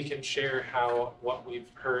 So we can share how what we've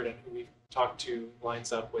heard and who we've talked to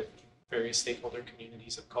lines up with various stakeholder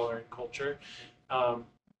communities of color and culture.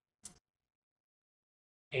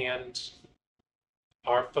 And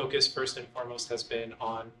our focus first and foremost has been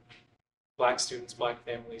on Black students, Black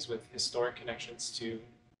families with historic connections to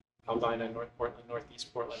Albina, North Portland,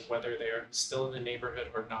 Northeast Portland, whether they're still in the neighborhood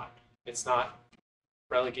or not. It's not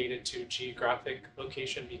relegated to geographic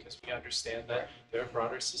location because we understand that there are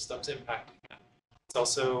broader systems impacting that. It's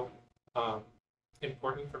also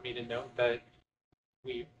important for me to note that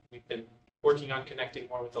we've been working on connecting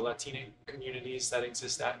more with the Latino communities that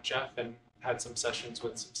exist at Jeff and had some sessions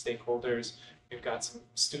with some stakeholders. We've got some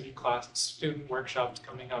student workshops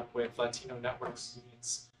coming up with Latino network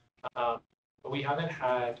students. But we haven't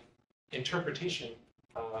had interpretation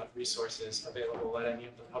resources available at any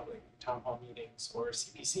of the public town hall meetings or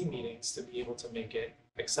CPC meetings to be able to make it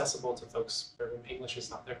accessible to folks for whom English is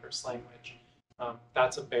not their first language.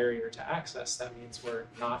 That's a barrier to access. That means we're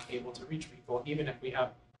not able to reach people, even if we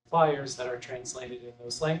have flyers that are translated in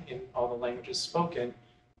those in all the languages spoken.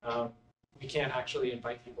 We can't actually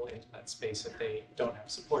invite people into that space if they don't have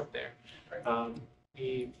support there.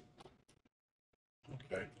 We've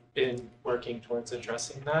been working towards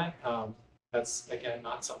addressing that. That's, again,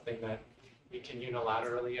 not something that we can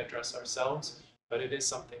unilaterally address ourselves, but it is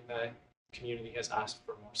something that community has asked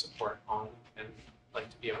for more support on and like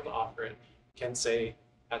to be able to offer it. Can say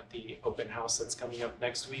at the open house that's coming up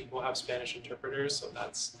next week, we'll have Spanish interpreters, so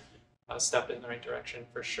that's a step in the right direction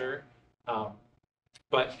for sure.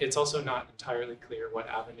 But it's also not entirely clear what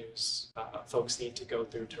avenues folks need to go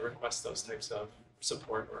through to request those types of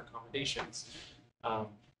support or accommodations.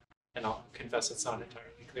 And I'll confess it's not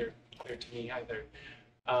entirely clear to me either.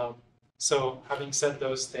 So having said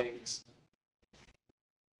those things,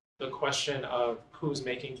 the question of who's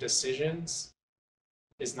making decisions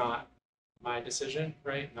is not my decision,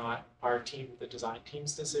 right? Not our team, the design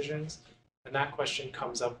team's decisions. And that question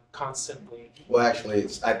comes up constantly. Well, actually,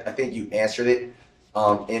 I think you answered it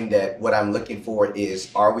in that what I'm looking for is,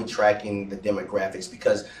 are we tracking the demographics?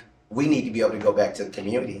 Because we need to be able to go back to the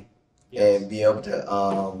community and be able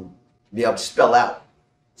to spell out,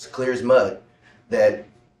 it's clear as mud, that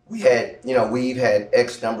we've had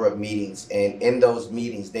X number of meetings, and in those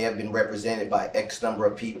meetings, they have been represented by X number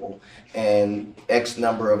of people, and X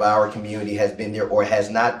number of our community has been there or has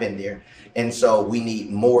not been there. And so we need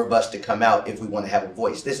more of us to come out if we want to have a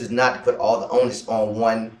voice. This is not to put all the onus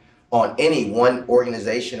on any one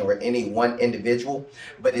organization or any one individual,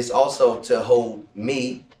 but it's also to hold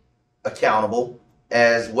me accountable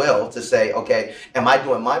as well, to say, okay, am I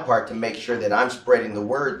doing my part to make sure that I'm spreading the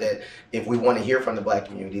word that if we want to hear from the Black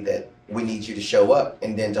community, that we need you to show up,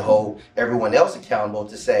 and then to hold everyone else accountable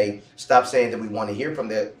to say, stop saying that we want to hear from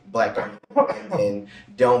the Black community and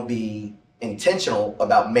don't be intentional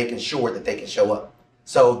about making sure that they can show up.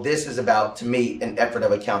 So this is about, to me, an effort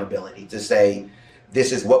of accountability to say,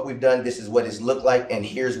 this is what we've done, this is what it's looked like, and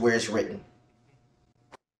here's where it's written.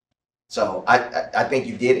 So I think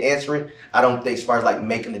you did answer it. I don't think, as far as like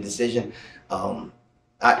making the decision,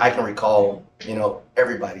 I can recall,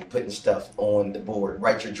 everybody putting stuff on the board.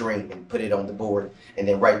 Write your dream and put it on the board, and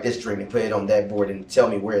then write this dream and put it on that board, and tell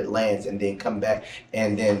me where it lands, and then come back.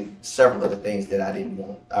 And then several of the things that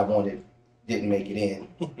I wanted didn't make it in,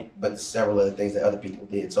 but several of the things that other people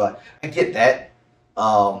did. So I get that.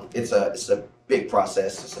 It's a big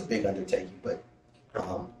process. It's a big undertaking, but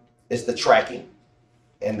it's the tracking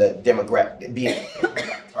and the demographic, being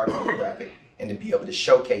target demographic, and to be able to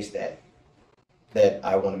showcase that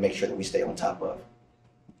I want to make sure that we stay on top of.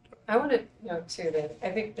 I want to note too that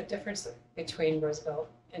I think the difference between Roosevelt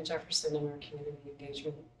and Jefferson in our community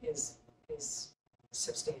engagement is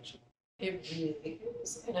substantial. It really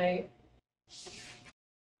is. And I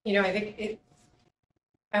think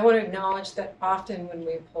I want to acknowledge that often when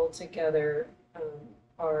we pull together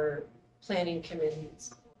our planning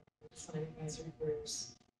committees, design advisory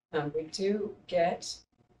groups, we do get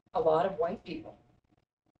a lot of white people.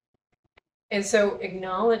 And so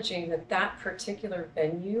acknowledging that particular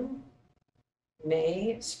venue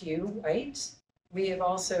may skew white, we have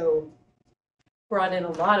also brought in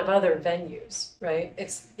a lot of other venues, right?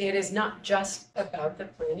 It is not just about the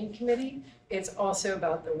planning committee, it's also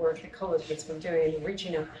about the work that College's been doing,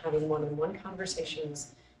 reaching out, having one-on-one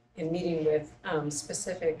conversations, and meeting with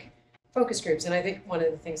specific focus groups. And I think one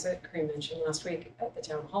of the things that Kareem mentioned last week at the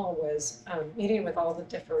town hall was meeting with all the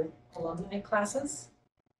different alumni classes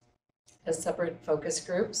as separate focus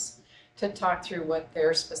groups to talk through what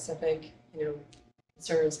their specific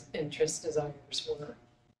concerns, interests, desires were.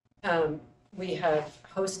 We have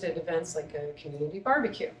hosted events like a community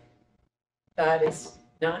barbecue. That is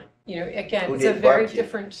not, again, Who it's a did very barbecue?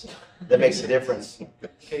 different. That makes a difference.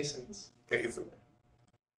 Casons. Cases.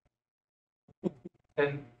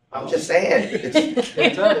 And I'm just saying, it's,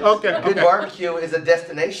 it does. Okay, good okay. barbecue is a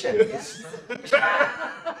destination. It's,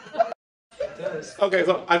 It does. Okay,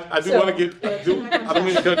 so I do So- want to get, I don't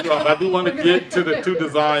mean to cut you off, I do want to get to the two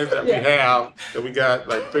designs that we have, that we got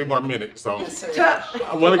like 3 more minutes, so.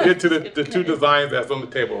 I want to get to the two designs that's on the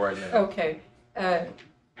table right now. Okay,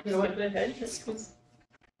 You want to go ahead?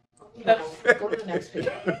 Go to the next page.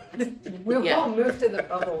 we'll Yeah. all move to the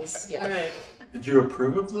bubbles. Yeah. All right. Did you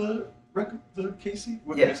approve of the Casey?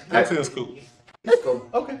 What- Yes. That's in school. it's cool.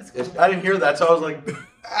 Okay. I didn't hear that, so I was like,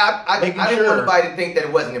 I Making didn't want sure. anybody to think that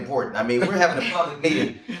it wasn't important. I mean, we're having a public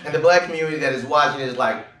meeting, and the black community that is watching is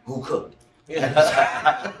like, who cooked?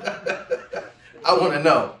 I want to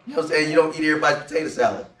know. You know what I'm saying? You don't eat everybody's potato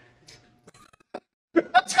salad.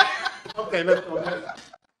 Okay, let's go.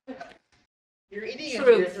 You're eating in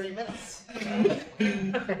True. your 3 minutes.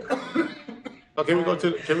 Oh, can we go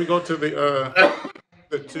to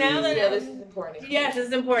the two? Now that Yeah, this is important. Yes, this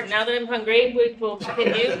is important. Now that I'm hungry, we will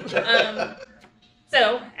continue.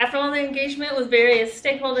 So, after all the engagement with various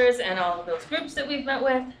stakeholders and all of those groups that we've met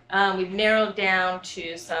with, we've narrowed down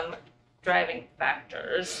to some driving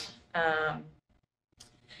factors. And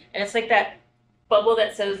it's like that bubble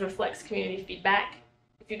that says reflects community feedback.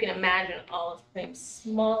 If you can imagine all of the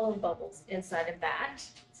smaller bubbles inside of that,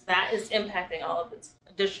 so that is impacting all of its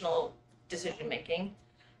additional decision making.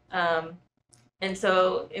 And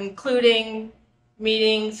so including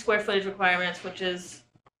meeting square footage requirements, which is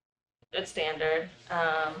a standard.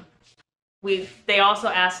 They also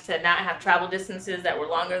asked to not have travel distances that were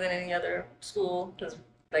longer than any other school, because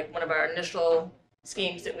like one of our initial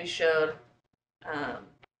schemes that we showed,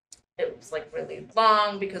 it was like really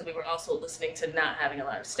long because we were also listening to not having a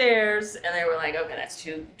lot of stairs, and they were like, okay, that's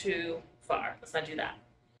too far, let's not do that.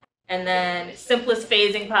 And then simplest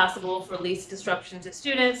phasing possible for least disruption to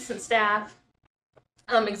students and staff.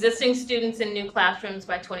 Existing students in new classrooms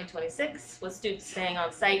by 2026, with students staying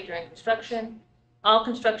on site during construction. All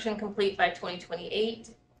construction complete by 2028.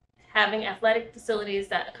 Having athletic facilities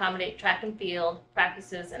that accommodate track and field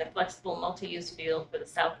practices and a flexible multi-use field for the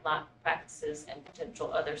South Lot practices and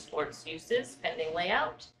potential other sports uses, pending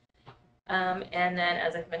layout. And then,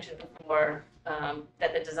 as I've mentioned before,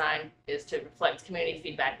 that the design is to reflect community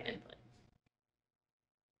feedback and input.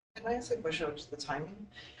 Can I ask a question on just the timing?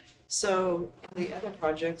 So the other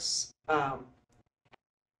projects, I'm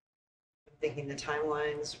thinking the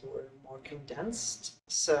timelines were more condensed.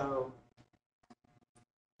 So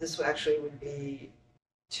this actually would be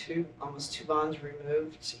almost two bonds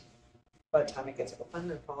removed by the time it gets open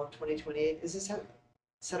in fall of 2028. Is this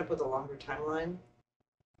set up with a longer timeline?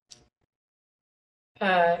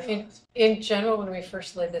 In general, when we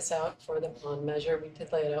first laid this out for the bond measure, we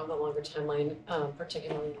did lay it out in a longer timeline,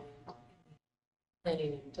 particularly in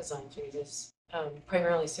planning and design phases,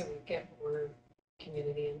 primarily so we get more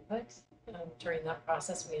community input. During that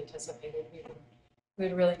process, we anticipated we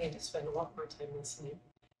would really need to spend a lot more time listening.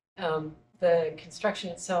 The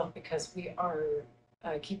construction itself, because we are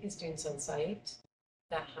keeping students on site,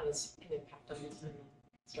 that has an impact on the time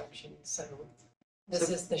of construction. So this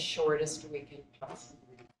is the shortest we can possibly.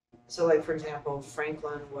 So like, for example,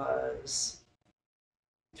 Franklin was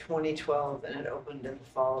 2012 and it opened in the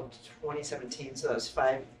fall of 2017, so that was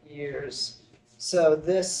 5 years. So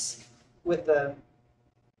this, with the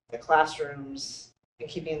classrooms and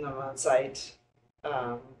keeping them on site,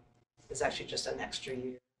 is actually just an extra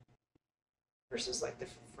year versus like the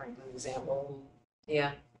Franklin example.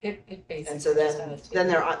 Yeah, it basically. And so just then adds to then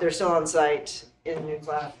it. they're still on site in new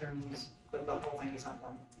classrooms, but the whole thing is not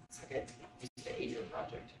done. It's like a 8-year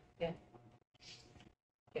project.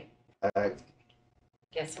 All right.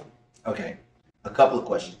 Yes. Okay. A couple of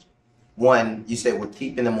questions. One, you said we're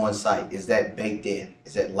keeping them on site. Is that baked in?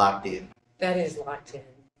 Is that locked in? That is locked in.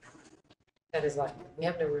 That is locked in. We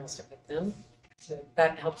have nowhere else to put them, so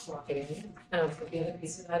that helps lock it in. But the other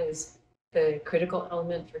piece of that is the critical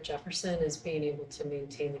element for Jefferson is being able to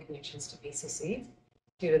maintain the connections to PCC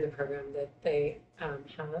due to the program that they have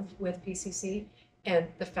with PCC and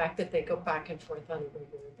the fact that they go back and forth on a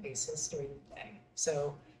regular basis during the day.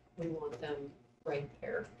 So we want them right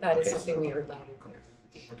there. That is Okay. something we heard loud and clear.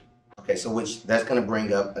 Okay, so that going to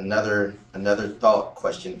bring up another thought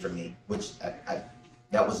question for me, which I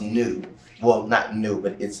that was new. Well, not new,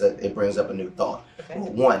 but it brings up a new thought. Okay.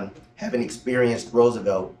 Well, one, having experienced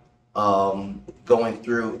Roosevelt going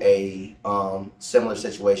through a similar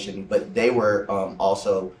situation, but they were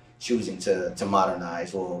also choosing to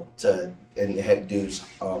modernize or and had to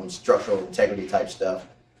do structural integrity type stuff.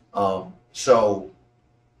 So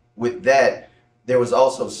with that, there was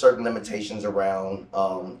also certain limitations around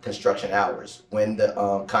construction hours, when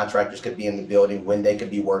the contractors could be in the building, when they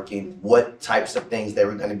could be working, what types of things they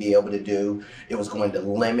were going to be able to do. It was going to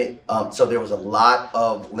limit. So there was a lot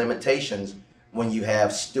of limitations when you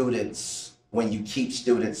have students, when you keep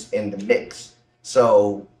students in the mix.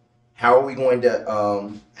 So how are we going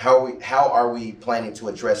to, how are we planning to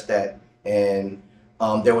address that? And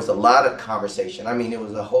there was a lot of conversation. I mean, it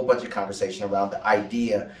was a whole bunch of conversation around the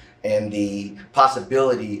idea and the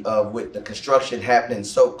possibility of, with the construction happening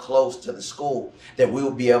so close to the school, that we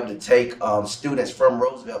will be able to take students from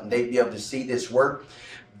Roosevelt and they'd be able to see this work.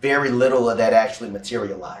 Very little of that actually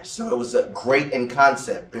materialized. So it was great in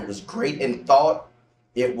concept. It was great in thought.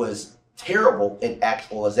 It was terrible in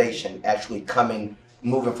actualization, actually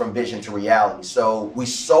moving from vision to reality. So we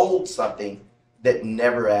sold something that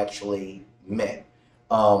never actually met.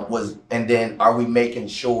 And then are we making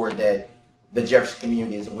sure that the Jefferson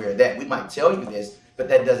community is aware of that? We might tell you this, but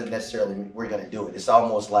that doesn't necessarily mean we're going to do it. It's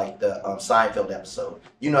almost like the Seinfeld episode.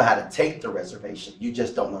 You know how to take the reservation, you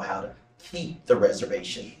just don't know how to keep the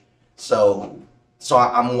reservation. So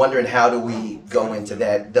I'm wondering, how do we go into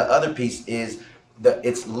that? The other piece is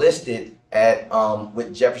it's listed at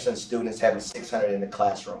with Jefferson students having 600 in the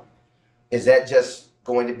classroom. Is that just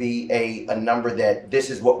going to be a number that this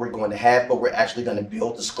is what we're going to have, but we're actually going to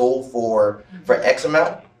build the school for X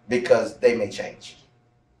amount? Because they may change.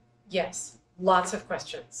 Yes, lots of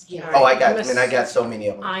questions. Yeah. Oh, I got so many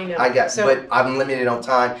of them. I know. But I'm limited on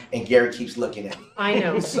time, and Gary keeps looking at me. I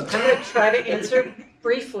know. So I'm going to try to answer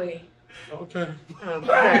briefly. Okay.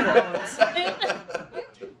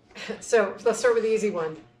 So let's start with the easy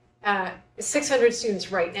one. 600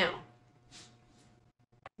 students right now.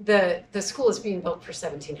 The school is being built for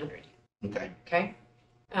 1,700. Okay. Okay.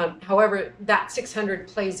 However, that 600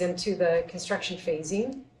 plays into the construction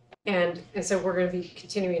phasing, and so we're going to be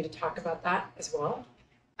continuing to talk about that as well.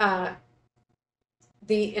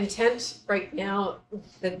 The intent right now,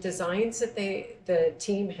 the designs that the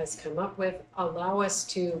team has come up with allow us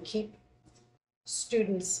to keep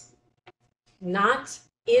students not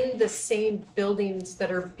in the same buildings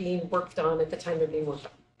that are being worked on at the time they're being worked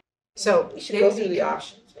on. So We should go through the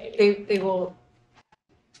options, maybe. they will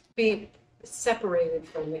be separated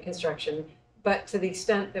from the construction, but to the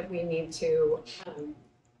extent that we need to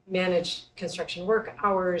manage construction work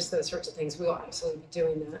hours, those sorts of things, we will absolutely be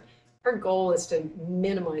doing that. Our goal is to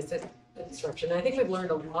minimize the disruption. I think we've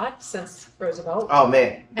learned a lot since Roosevelt. Oh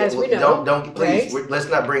man, as we know, don't please. right? Let's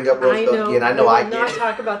not bring up Roosevelt again. I know we will I get not it.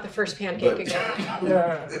 talk about the first pancake again.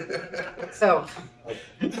 So,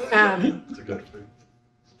 It's a good thing.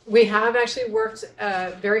 we have actually worked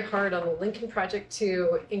very hard on the Lincoln project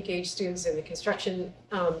to engage students in the construction.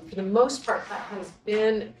 For the most part, that has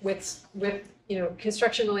been with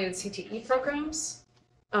construction-related CTE programs.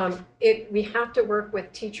 We have to work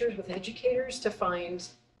with teachers, with educators to find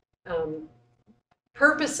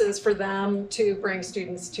purposes for them to bring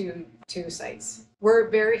students to sites. We're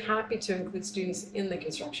very happy to include students in the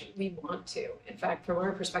construction. We want to. In fact, from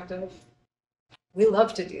our perspective, we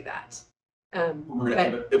love to do that.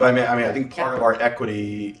 If I may, I think part of our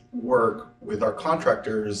equity work with our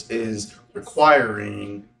contractors is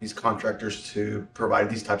requiring these contractors to provide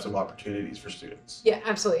these types of opportunities for students. Yeah,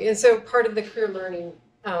 absolutely. And so part of the career learning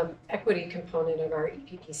equity component of our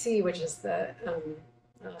EPPC, which is the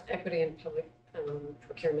equity and public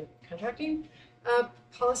procurement contracting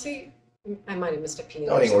policy. I might have missed a P.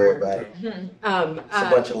 Don't even worry about it. It's a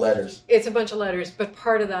bunch of letters. It's a bunch of letters, but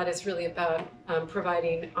part of that is really about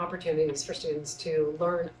providing opportunities for students to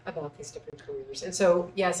learn about these different careers. And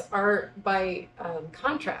so, yes, by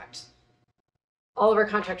contract, all of our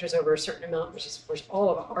contractors over a certain amount, which is of course all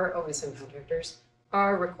of our OSM contractors,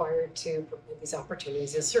 are required to provide these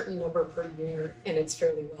opportunities, a certain number per year, and it's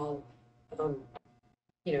fairly well,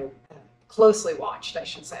 closely watched, I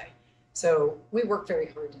should say. So we work very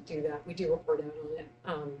hard to do that. We do report out on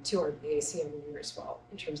it to our BAC every year as well,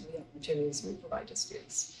 in terms of the opportunities we provide to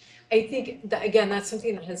students. I think that, again, that's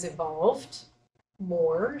something that has evolved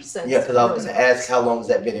more since. Yeah, because I was going to ask, how long has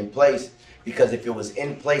that been in place? Because if it was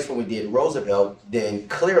in place when we did Roosevelt, then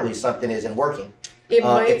clearly something isn't working.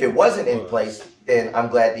 If it wasn't in place, then I'm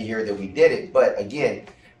glad to hear that we did it. But again,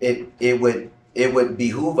 it would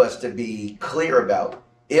behoove us to be clear about,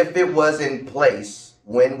 if it was in place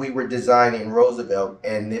when we were designing Roosevelt,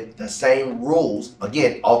 and if the same rules,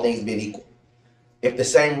 again, all things being equal, if the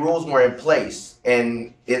same rules were in place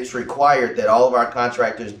and it's required that all of our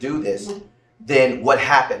contractors do this, then what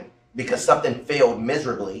happened? Because something failed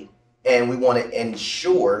miserably, and we want to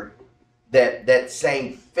ensure that that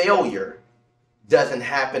same failure doesn't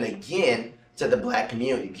happen again to the Black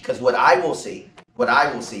community. Because what I will see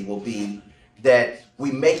will be that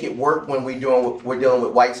we make it work when we're dealing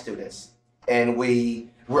with white students, and we're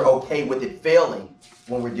okay with it failing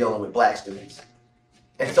when we're dealing with Black students.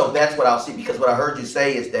 And so that's what I'll see, because what I heard you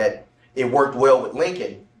say is that it worked well with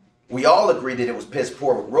Lincoln. We all agree that it was piss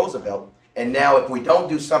poor with Roosevelt. And now if we don't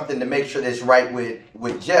do something to make sure that's right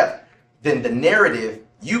with Jeff, then the narrative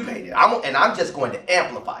you painted, I'm just going to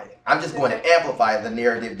amplify it. I'm just going to amplify the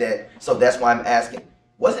narrative so that's why I'm asking,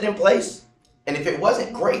 was it in place? And if it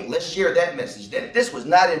wasn't, great, let's share that message, that this was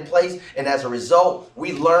not in place, and as a result,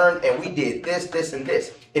 we learned and we did this, this, and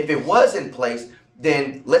this. If it was in place,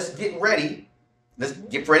 then let's get ready. Let's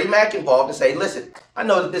get Freddie Mac involved and say, listen, I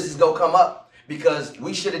know that this is going to come up because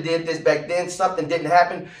we should have did this back then, something didn't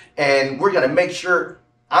happen, and we're going to make sure,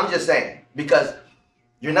 I'm just saying, because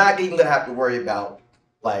you're not even going to have to worry about,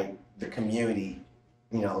 like, the community,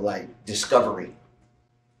 like, discovery.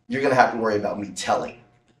 You're going to have to worry about me telling.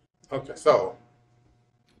 Okay, so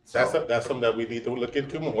that's something that we need to look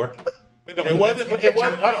into more. It wasn't. It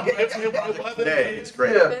wasn't. It's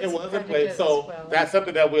great. It wasn't played. So that's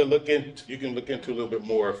something that we'll look into. You can look into a little bit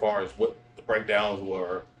more as far as what the breakdowns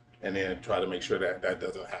were, and then try to make sure that that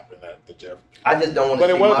doesn't happen at the Jeff. I just don't want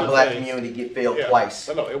to see my Black community get failed twice.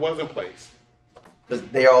 No, it wasn't placed. Because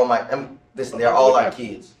they're all listen, they're all our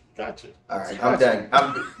kids. Gotcha. All right, I'm done.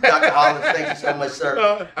 Dr. Hollins, thank you so much, sir.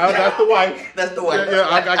 No, that's the wife. That's the wife. Yeah,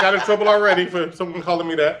 I got in trouble already for someone calling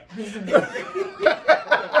me that.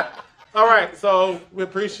 All right, so we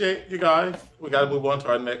appreciate you guys. We got to move on to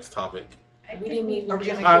our next topic. We didn't even.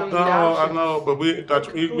 I know, but we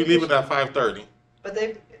leave it at 5:30. But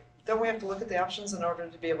don't we have to look at the options in order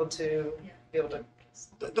to be able to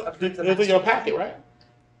Those are your packet, right?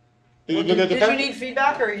 Did you need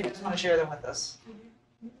feedback, or you just want to share them with us?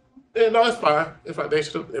 Yeah, no, it's fine. If everybody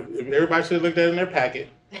should have looked at it in their packet.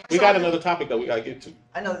 We got another topic that we got to get to.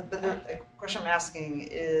 I know, but the question I'm asking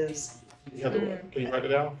is. Can you write it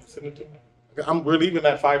down? Send it to me. We're leaving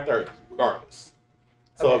at 5:30, regardless.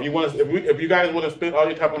 So if you want to, if you guys want to spend all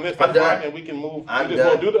your time on this, that's fine, and we can move. We just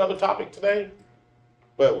won't do the other topic today.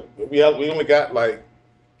 But we only got like.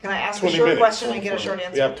 Can I ask a short question and get a short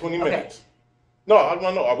answer? We have 20 minutes. No, I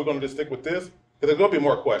don't know. Are we going to just stick with this? Because there's going to be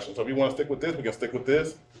more questions. So if you want to stick with this, we can stick with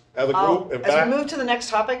this as a group. As we move to the next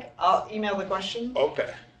topic, I'll email the question.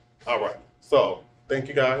 Okay. All right. So thank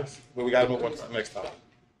you guys. But we got to move on to the next topic.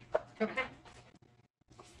 Okay.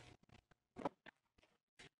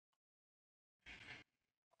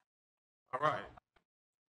 All right.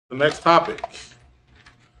 The next topic.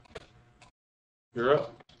 You're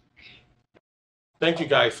up. Thank you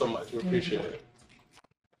guys so much. We appreciate it.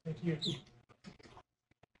 Thank you.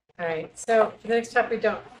 All right, so for the next topic,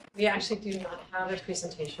 we actually do not have a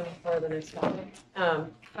presentation for the next topic.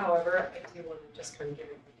 However, I do want to just kind of give a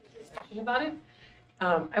introduction about it.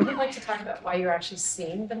 I would like to talk about why you're actually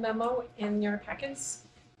seeing the memo in your packets.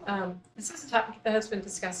 This is a topic that has been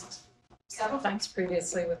discussed several times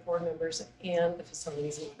previously with board members and the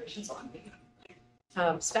facilities and operations committee.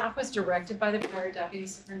 Staff was directed by the prior Deputy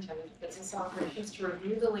Superintendent of Business Operations to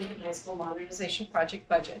review the Lincoln High School Modernization Project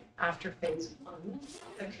budget after Phase 1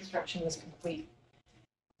 of construction was complete,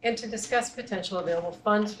 and to discuss potential available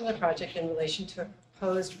funds for the project in relation to a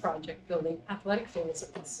proposed project building athletic fields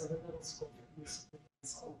at the Silver Middle School.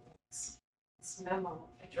 This memo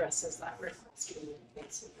addresses that request.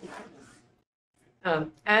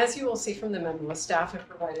 As you will see from the memo, staff have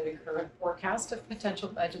provided a current forecast of potential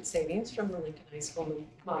budget savings from the Lincoln High School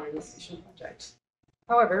Modernization Project.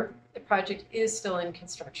 However, the project is still in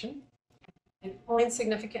construction, and pulling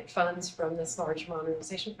significant funds from this large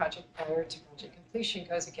modernization project prior to project completion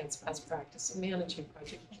goes against best practice in managing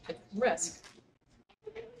project risk.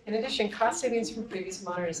 In addition, cost savings from previous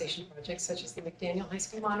modernization projects, such as the McDaniel High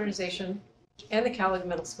School modernization and the Calig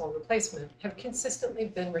Middle School replacement, have consistently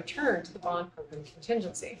been returned to the bond program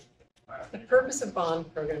contingency. The purpose of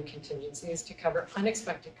bond program contingency is to cover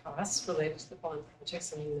unexpected costs related to the bond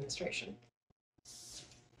projects and administration.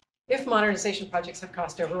 If modernization projects have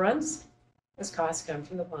cost overruns, those costs come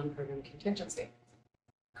from the bond program contingency.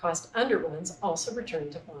 Cost underruns also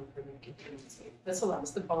return to bond program contingency. This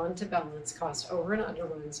allows the bond to balance cost over and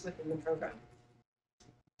underruns within the program.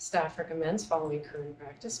 Staff recommends following current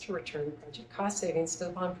practice to return project cost savings to the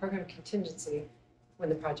bond program contingency when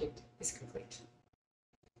the project is complete.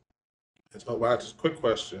 So, just a quick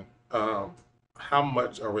question. How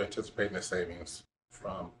much are we anticipating the savings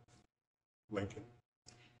from Lincoln?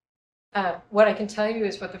 What I can tell you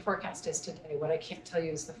is what the forecast is today. What I can't tell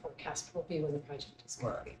you is the forecast will be when the project is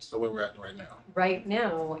Right. complete. So where we're at right now. Right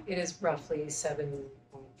now, it is roughly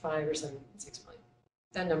 7.5 or 7.6 million.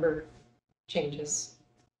 That number changes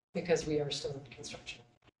because we are still in construction.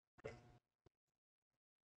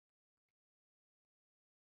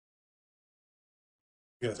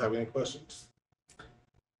 You guys have any questions?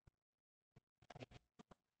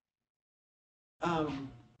 Trying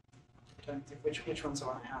to think which ones I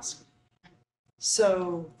want to ask.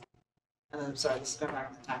 So, I'm sorry, this is going back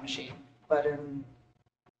on the time machine, but in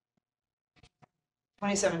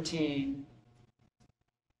 2017,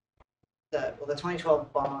 the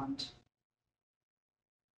 2012 bond,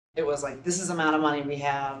 it was like, this is the amount of money we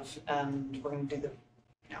have, and we're going to do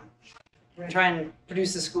we're going to try and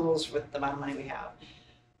produce the schools with the amount of money we have.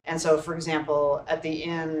 And so, for example, at the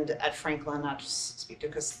end at Franklin, not just speak to,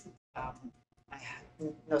 because I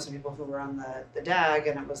know some people who were on the DAG,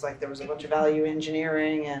 and it was like there was a bunch of value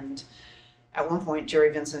engineering, and at one point Jerry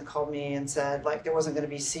Vincent called me and said like there wasn't going to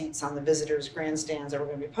be seats on the visitors grandstands, there were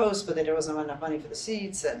going to be posts, but there wasn't enough money for the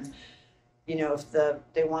seats, and if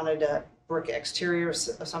they wanted a brick exterior of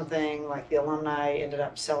something, like the alumni ended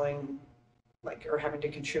up selling or having to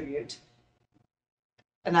contribute,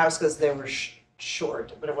 and that was because they were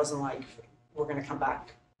short, but it wasn't like we're going to come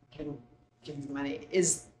back and give you money.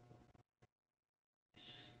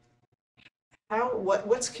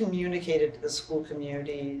 What's communicated to the school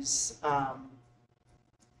communities about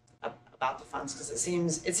the funds? Because it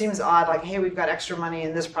seems odd, like, hey, we've got extra money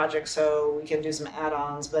in this project, so we can do some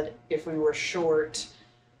add-ons. But if we were short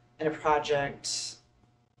in a project,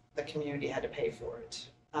 the community had to pay for it.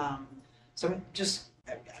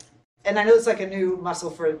 And I know it's like a new muscle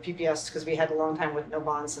for PPS because we had a long time with no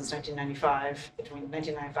bonds since 1995, between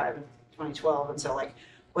 1995 and 2012, and so like.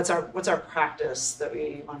 What's our practice that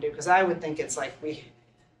we want to do? Because I would think it's like we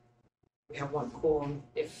have one pool, and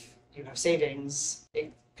if you have savings,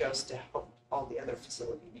 it goes to help all the other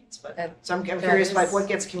facility needs. But so I'm curious, like what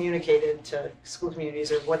gets communicated to school communities,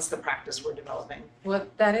 or what's the practice we're developing? Well,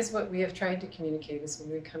 that is what we have tried to communicate. Is when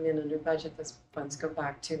we come in under budget, those funds go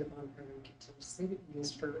back to the bond program continuously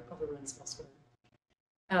used for overruns elsewhere.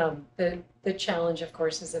 The challenge, of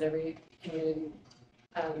course, is that every community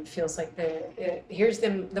feels like here's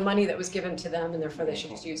the money that was given to them, and therefore they should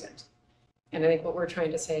just use it. And I think what we're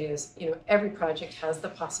trying to say is, every project has the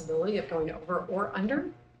possibility of going over or under,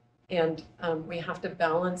 and we have to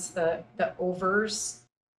balance the overs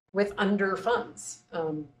with under funds.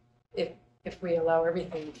 If we allow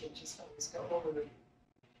everything to just always go over,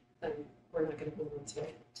 then we're not going to be able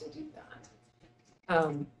to do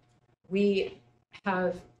that. We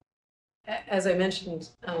have, as I mentioned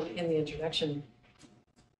in the introduction,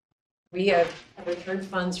 we have returned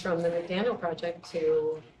funds from the McDaniel project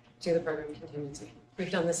to the program contingency.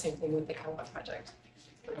 We've done the same thing with the Kawa project.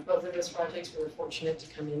 Both of those projects, we were fortunate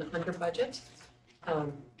to come in under budget,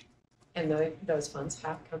 and those funds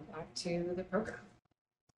have come back to the program.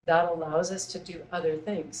 That allows us to do other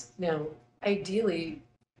things. Now, ideally,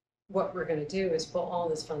 what we're going to do is pull all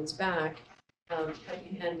those funds back at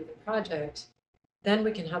the end of the project. Then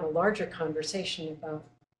we can have a larger conversation about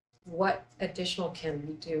what additional can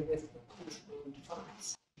we do with these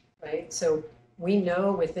funds, right? So we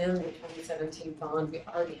know within the 2017 bond, we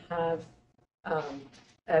already have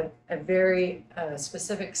a very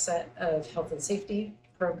specific set of health and safety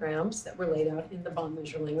programs that were laid out in the bond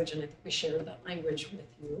measure language, and I think we shared that language with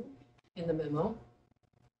you in the memo.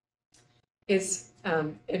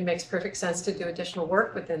 It makes perfect sense to do additional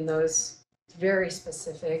work within those very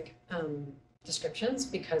specific descriptions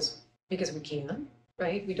because we can,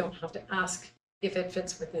 right? We don't have to ask if it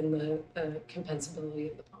fits within the compensability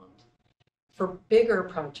of the bond. For bigger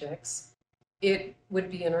projects, it would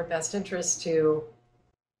be in our best interest to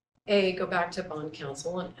go back to bond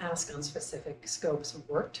council and ask on specific scopes of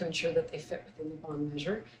work to ensure that they fit within the bond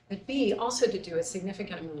measure, but B, also to do a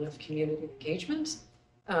significant amount of community engagement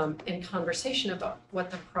and conversation about what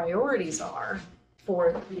the priorities are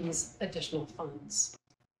for these additional funds.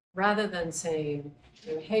 Rather than saying,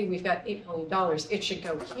 hey, we've got $8 million, it should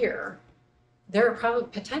go here. There are probably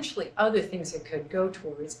potentially other things it could go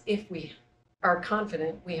towards if we are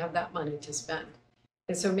confident we have that money to spend.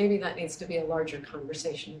 And so maybe that needs to be a larger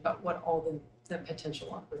conversation about what all the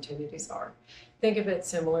potential opportunities are. Think of it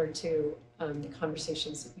similar to the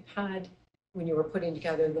conversations that you've had when you were putting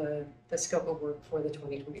together the scope of work for the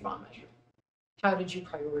 2020 bond measure. How did you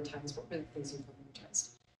prioritize? What were the things you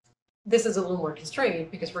prioritized? This is a little more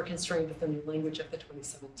constrained because we're constrained within the language of the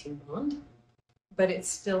 2017 bond, but it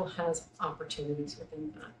still has opportunities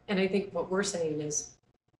within that. And I think what we're saying is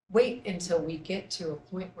wait until we get to a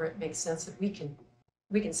point where it makes sense that we can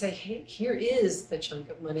we can say, hey, here is the chunk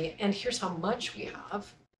of money and here's how much we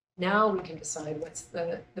have. Now we can decide what's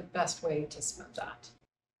the best way to spend that.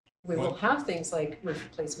 We will have things like roof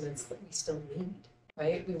replacements that we still need,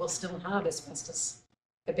 right? We will still have asbestos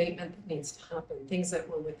abatement that needs to happen, things that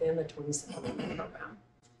were within the 2017 program.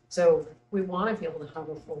 So we want to be able to have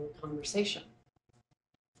a full conversation.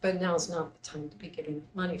 But now's not the time to be giving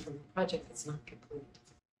money from a project that's not complete.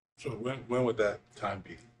 So when would that time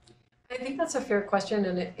be? I think that's a fair question,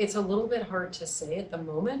 and it's a little bit hard to say at the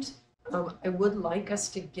moment. I would like us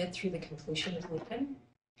to get through the completion of Lincoln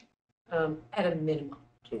at a minimum.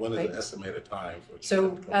 So when is Right. the estimated time for?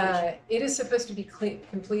 So it is supposed to be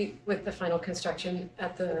complete with the final construction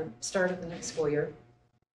at the start of the next school year.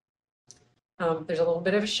 There's a little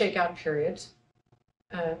bit of a shakeout period.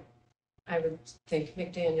 I would think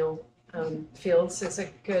McDaniel Fields is a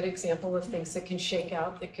good example of things that can shake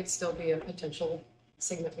out that could still be a potential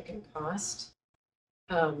significant cost.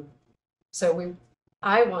 So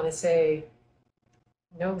I want to say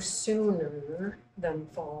no sooner than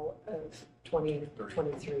fall of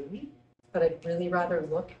 2023, but I'd really rather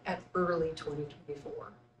look at early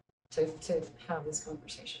 2024 to have this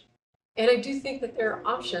conversation. And I do think that there are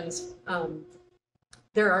options.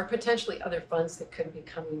 There are potentially other funds that could be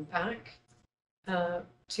coming back to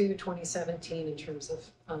 2017 in terms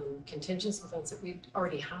of contingency funds that we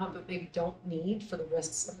already have, but maybe don't need for the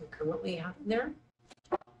risks that we currently have in there.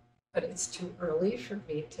 But it's too early for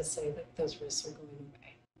me to say that those risks are going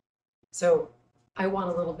away. So I want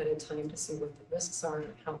a little bit of time to see what the risks are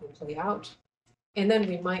and how they play out. And then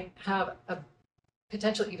we might have a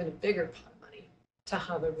potentially even a bigger pot of money to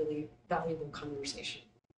have a really valuable conversation.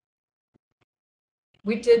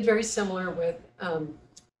 We did very similar with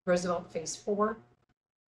Roosevelt Phase 4.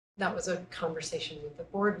 That was a conversation with the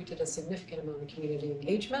board. We did a significant amount of community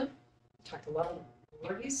engagement, talked to a lot of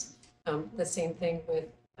parties. The same thing with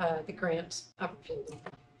the grant opportunity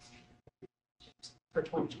for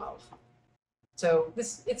 2012. So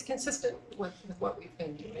it's consistent with what we've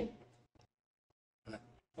been doing.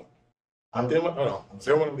 I didn't want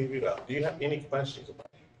to leave you out. Do you have any questions about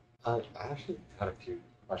it? I actually had a few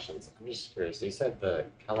questions. I'm just curious. So you said the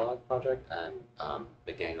Kellogg project and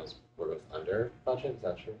McDaniels were both under budget. Is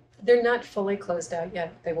that true? They're not fully closed out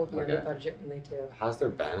yet. They will be under Okay. budget when they do. Has there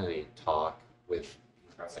been any talk with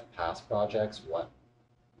past projects? What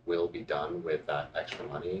will be done with that extra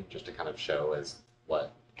money, just to kind of show as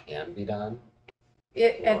what can be done?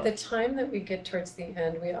 At the time that we get towards the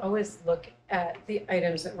end, we always look at the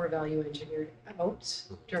items that were value engineered out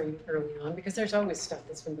during early on, because there's always stuff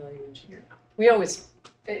that's been value engineered out.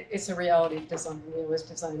 It's a reality of design. We always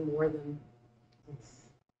design more than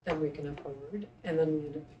we can afford, and then we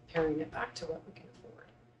end up paring it back to what we can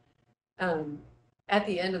afford. At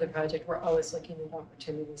the end of the project, we're always looking at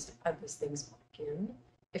opportunities to add those things back in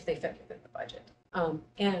if they fit within the budget.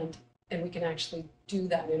 And we can actually do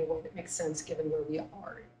that in a way that makes sense given where we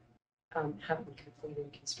are, having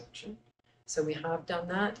completed construction. So we have done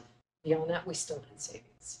that. Beyond that, we still had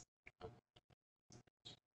savings.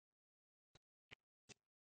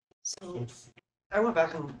 So I went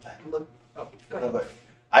back and looked. Oh, go ahead.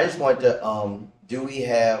 I just wanted to, do we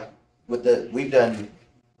have,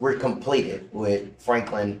 we're completed with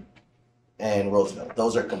Franklin and Roosevelt.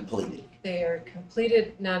 Those are completed. They are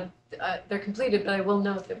completed, they're completed, but I will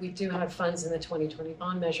note that we do have funds in the 2020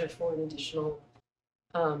 bond measure for an additional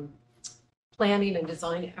planning and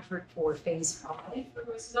design effort for Phase 5 for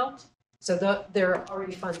Roosevelt. So there are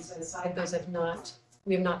already funds set aside.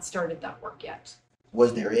 We have not started that work yet. Were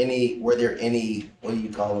there any, what do you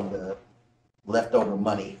call them, the leftover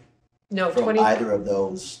money No, from either of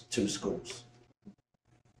those two schools?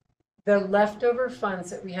 The leftover funds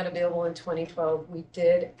that we had available in 2012, we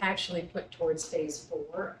did actually put towards Phase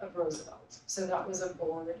 4 of Roosevelt. So that was a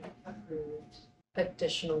board approved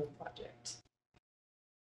additional project.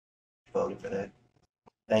 Voted for that.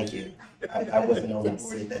 Thank you. I wasn't on that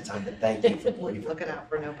board at that time, but thank you for voting for Looking that. out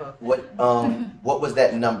for no vote. What was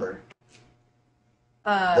that number?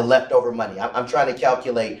 The leftover money. I'm trying to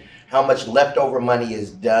calculate how much leftover money is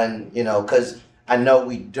done, because I know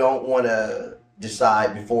we don't want to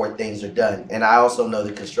decide before things are done. And I also know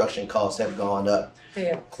the construction costs have gone up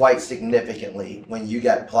quite significantly. When you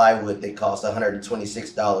got plywood that cost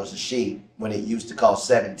 $126 a sheet when it used to cost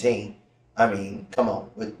 $17. I mean, come on.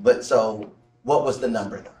 But so what was the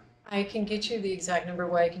number though? I can get you the exact number.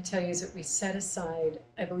 What I can tell you is that we set aside,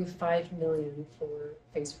 I believe, $5 million for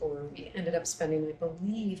Phase 4. We ended up spending, I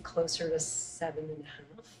believe, closer to 7.5,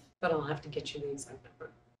 but I'll have to get you the exact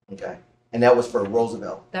number. Okay. And that was for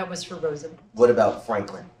Roosevelt. That was for Roosevelt. What about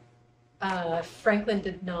Franklin? Franklin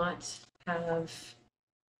did not have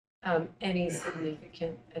any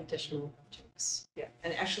significant additional projects. Yeah,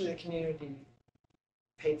 and actually the community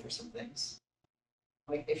paid for some things.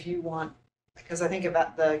 Like if you want, because I think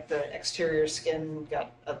about the exterior skin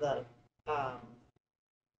got the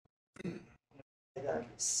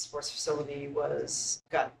sports facility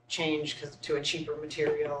got changed to a cheaper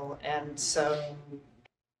material, and so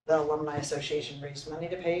the Alumni Association raised money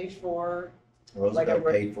to pay for. Roosevelt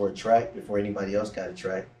paid for a track before anybody else got a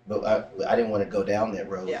track, but I didn't want to go down that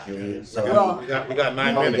road, Yeah. Julia. So Well, We got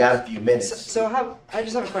 9 we only minutes. got a few minutes. So I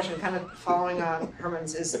just have a question, kind of following on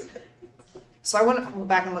Herman's so I went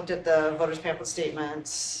back and looked at the voters pamphlet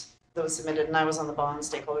statements that was submitted, and I was on the bond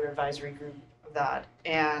stakeholder advisory group of that.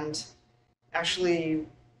 And actually,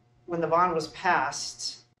 when the bond was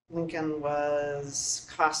passed, Lincoln was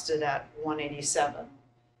costed at 187.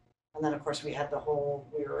 And then, of course, we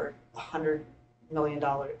were $100 million,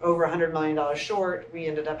 over $100 million short. We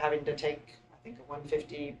ended up having to take, I think, a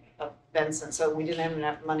 150 of Benson. So we didn't have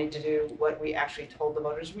enough money to do what we actually told the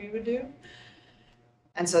voters we would do.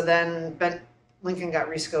 And so then Lincoln got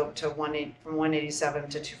rescoped to from 187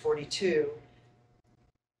 to 242.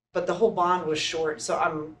 But the whole bond was short. So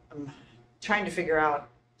I'm trying to figure out,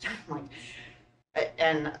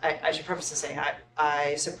 and I should preface this saying,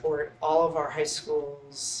 I support all of our high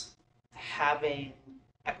schools having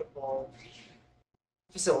equitable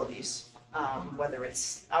facilities, whether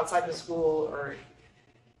it's outside the school or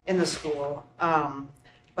in the school.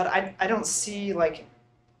 But I don't see that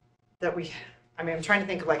I'm trying to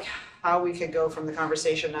think of how we could go from the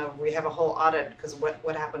conversation of we have a whole audit because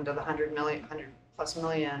what happened to the 100 plus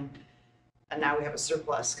million, and now we have a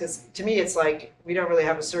surplus. Because to me, it's like we don't really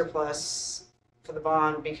have a surplus for the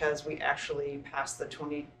bond because we actually passed the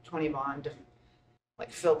 2020 bond to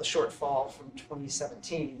fill the shortfall from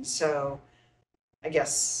 2017. So I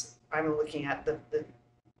guess I'm looking at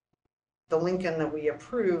the Lincoln that we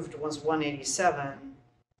approved was 187,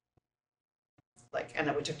 and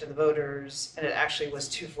that we took to the voters, and it actually was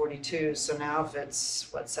 242. So now if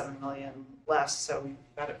it's 7 million less, so we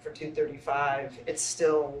got it for 235, it's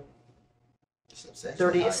still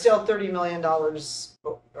 30. It's still $30 million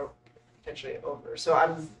potentially over. So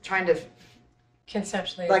I'm trying to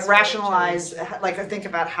Conceptually. rationalize, think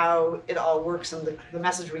about how it all works and the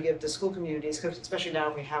message we give to school communities, because especially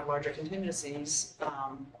now we have larger contingencies,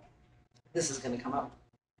 this is going to come up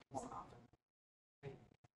more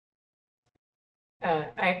often.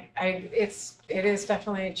 It is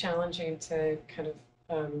definitely challenging to kind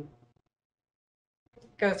of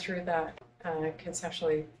go through that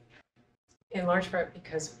conceptually, in large part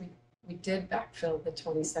because we did backfill the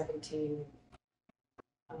 2017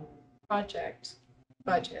 project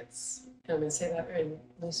budgets, and I'm going to say that very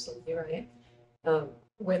loosely, right,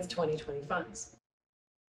 with 2020 funds.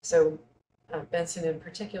 So Benson in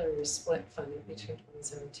particular is split funding between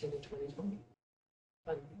 2017 and 2020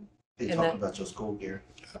 funding. They And talking that- about your school gear.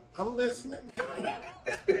 I'm listening.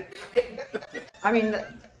 I mean,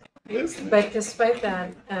 But despite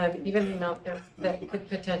that, even the amount that could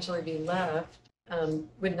potentially be left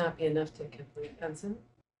would not be enough to complete Benson.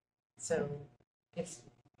 So it's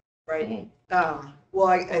right. Well,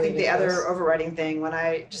 I think the other overriding thing, when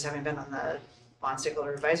I just having been on the bond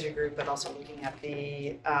stakeholder advisory group, but also looking at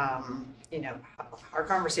the, our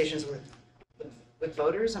conversations with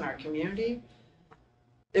voters in our community,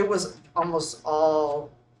 it was almost all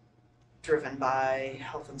driven by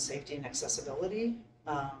health and safety and accessibility,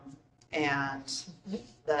 and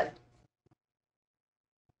that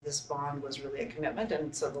this bond was really a commitment,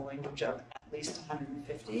 and so the language of at least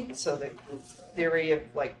 150, so the theory of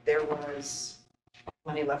there was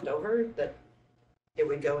money left over, that it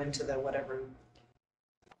would go into the whatever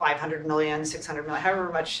 500 million, 600 million,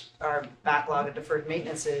 however much our backlog of deferred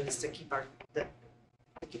maintenance is to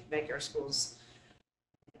make our schools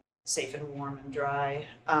safe and warm and dry,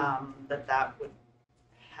 that would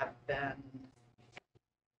have been,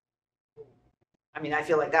 I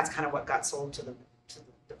feel like that's kind of what got sold to the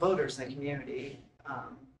voters in the community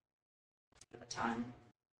at the time.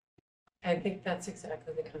 I think that's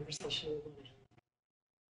exactly the conversation we want to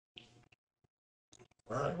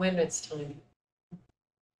have. All right. When it's time.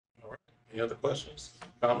 All right. Any other questions,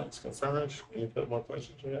 comments, concerns? Any more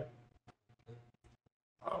questions you have?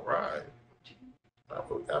 All right.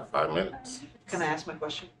 We got 5 minutes. Can I ask my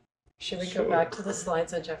question? Should we Sure. go back to the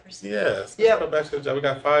slides on Jefferson? Yes. Yep. Let's go back to the job. We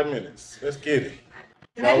got 5 minutes. Let's get it.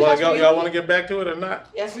 Can I just ask you- Y'all want to get back to it or not?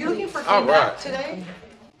 Yes, we looking for All feedback right. today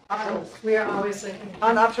We are always looking.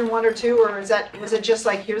 on option 1 or 2, or was it just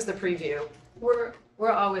here's the preview? We're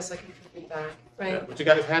always looking for feedback, Yeah, right? but you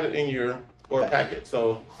guys had it in your board packet,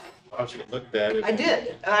 so I should have looked at it. I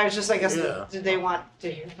did, and I was just, I guess, Yeah. did they want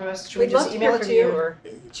to hear from us? Should we We'd love just to email hear it from to you, you. or?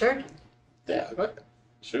 Sure. Yeah,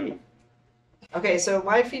 shoot. Okay, so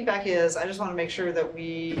my feedback is, I just want to make sure that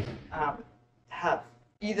we have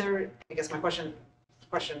either, I guess my question,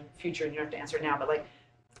 future, and you don't have to answer it now, but like,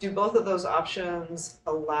 do both of those options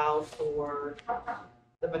allow for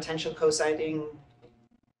the potential co-siding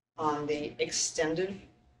on the extended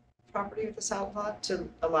property of the south lot to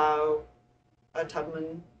allow a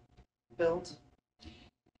Tubman build?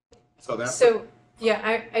 So that's. So,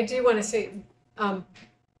 yeah, I do want to say,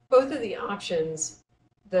 both of the options,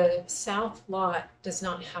 the south lot does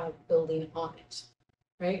not have building on it,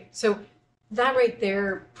 right? So that right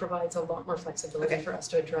there provides a lot more flexibility Okay. for us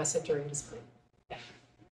to address it during design. Yeah.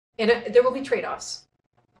 And there will be trade-offs.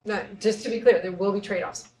 Just to be clear, there will be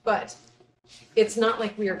trade-offs, but it's not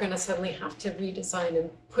like we are going to suddenly have to redesign and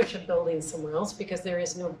push a building somewhere else because there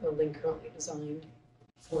is no building currently designed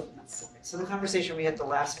for that. So the conversation we had the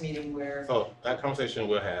last meeting where, So that conversation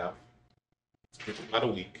we'll have about a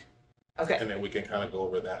week, okay, and then we can kind of go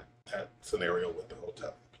over that scenario with the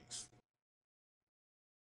hotel piece.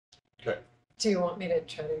 Okay. Do you want me to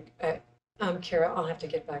try to, Kara, I'll have to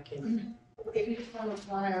get back in. If you just want to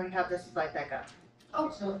apply, I already have this slide back up. Oh,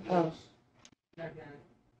 so.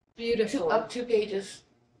 Beautiful. Up 2 pages.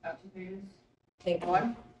 Up 2 pages. Thank you.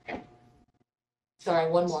 One? Okay. Sorry,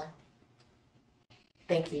 one more.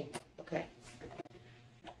 Thank you. Okay.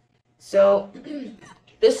 So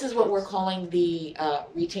this is what we're calling the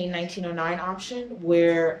retain 1909 option,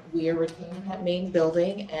 where we are retaining that main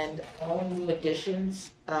building and all new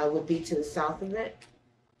additions would be to the south of it.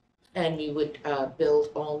 And we would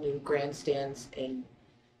build all new grandstands in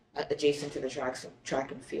adjacent to the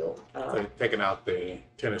track and field. So you're taking out the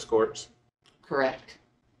tennis courts. Correct.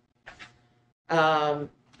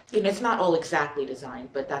 It's not all exactly designed,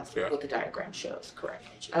 but that's what the diagram shows,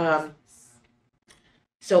 correct.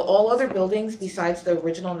 So all other buildings besides the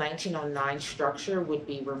original 1909 structure would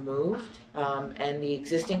be removed, and the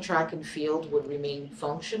existing track and field would remain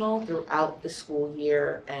functional throughout the school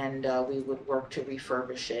year, and we would work to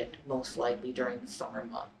refurbish it most likely during the summer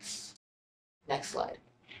months. Next slide.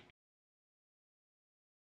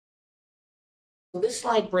 So this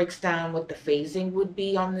slide breaks down what the phasing would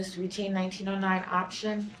be on this retain 1909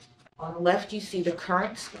 option. On the left, you see the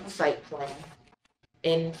current school site plan.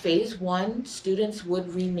 In phase 1, students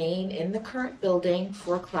would remain in the current building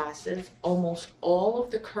for classes. Almost all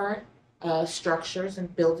of the current structures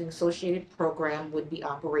and building associated program would be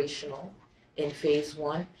operational in phase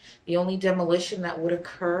 1. The only demolition that would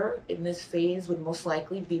occur in this phase would most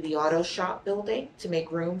likely be the auto shop building to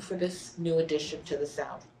make room for this new addition to the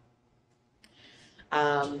south.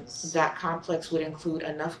 That complex would include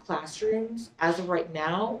enough classrooms as of right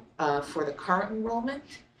now for the current enrollment,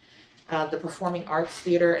 the performing arts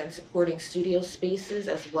theater and supporting studio spaces,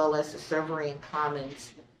 as well as the servery and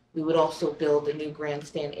commons. We would also build a new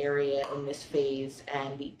grandstand area in this phase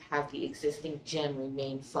and have the existing gym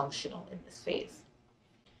remain functional in this phase.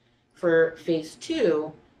 For phase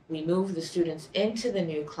 2, we move the students into the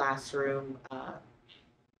new classroom,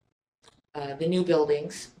 the new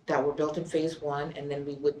buildings that were built in phase 1, and then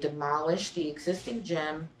we would demolish the existing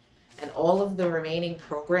gym and all of the remaining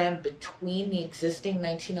program between the existing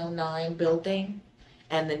 1909 building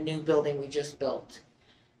and the new building we just built.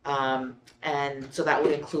 And so that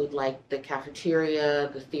would include like the cafeteria,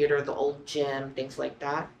 the theater, the old gym, things like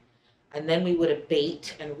that. And then we would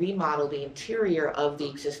abate and remodel the interior of the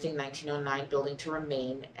existing 1909 building to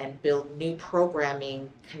remain and build new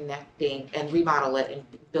programming connecting, and remodel it and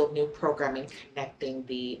build new programming connecting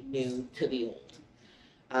the new to the old,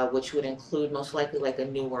 which would include most likely like a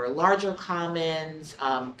newer, larger commons,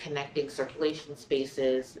 connecting circulation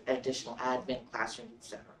spaces, additional admin, classrooms,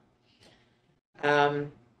 etc.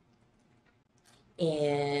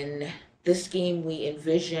 In this scheme, we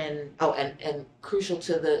envision, and crucial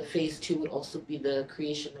to the phase 2 would also be the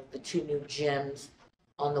creation of the 2 new gyms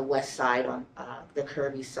on the west side, on the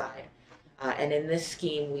Kirby side. And in this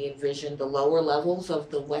scheme, we envision the lower levels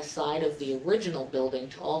of the west side of the original building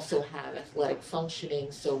to also have athletic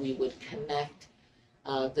functioning, so we would connect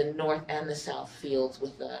the north and the south fields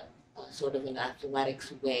with a sort of an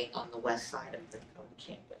athletics wing on the west side of the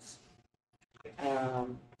campus.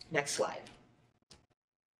 Next slide.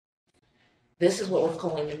 This is what we're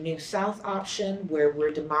calling the new south option, where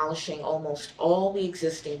we're demolishing almost all the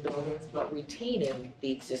existing buildings but retaining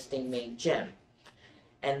the existing main gym,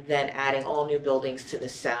 and then adding all new buildings to the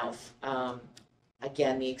south.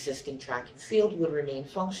 Again, the existing track and field would remain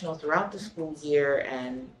functional throughout the school year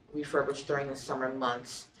and refurbished during the summer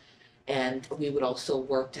months. And we would also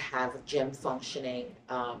work to have a gym functioning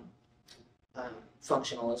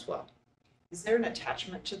functional as well. Is there an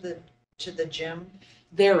attachment to the gym?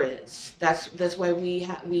 There is. That's why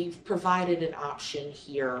we've provided an option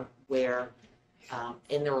here where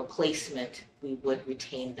in the replacement, we would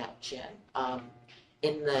retain that gym.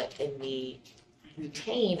 In the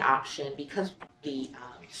retain option, because the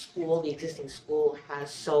the existing school has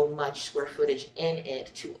so much square footage in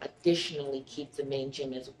it, to additionally keep the main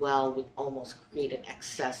gym as well would almost create an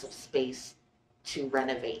excess of space to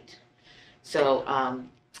renovate. So,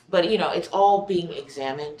 but it's all being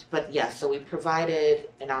examined. But yes, so we provided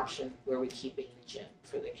an option where we're keeping the gym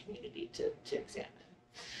for the community to examine.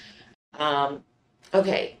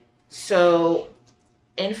 Okay, so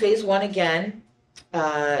in phase one again,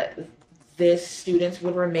 this students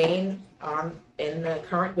would remain in the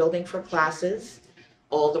current building for classes.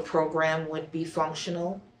 All the program would be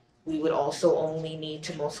functional. We would also only need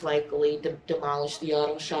to most likely demolish the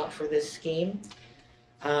auto shop for this scheme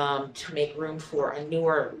to make room for a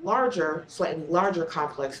newer, slightly larger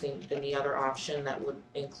complex than the other option that would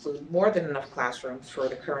include more than enough classrooms for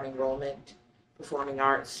the current enrollment, performing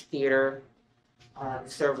arts, theater,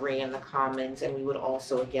 servery in the commons, and we would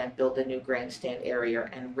also again build a new grandstand area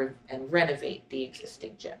and renovate the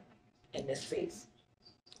existing gym in this phase.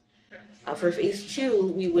 For phase two,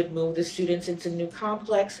 we would move the students into new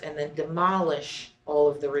complex and then demolish all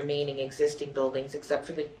of the remaining existing buildings except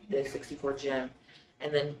for the 64 gym,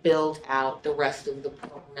 and then build out the rest of the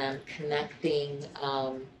program, connecting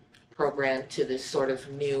program to this sort of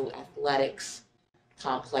new athletics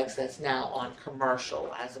complex that's now on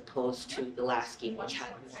commercial, as opposed to the last scheme, which had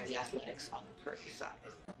more of the athletics on the Curry side.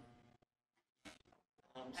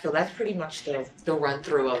 So that's pretty much the run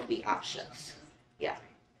through of the options. Yeah.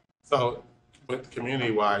 So, with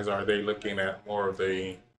community-wise, are they looking at more of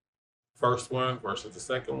the first one versus the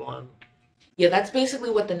second one? Yeah, that's basically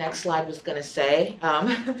what the next slide was going to say.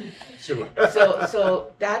 Sure.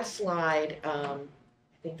 So that slide, I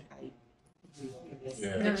think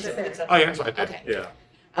Yeah. No, that's it. Oh, yeah, that's what I did. Okay.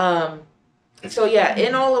 Yeah. So yeah,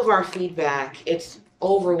 in all of our feedback, it's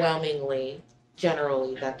overwhelmingly,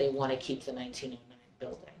 generally, that they want to keep the 1909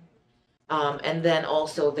 building. And then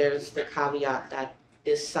also there's the caveat that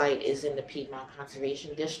this site is in the Piedmont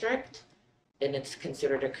Conservation District, and it's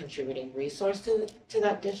considered a contributing resource to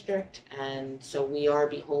that district. And so we are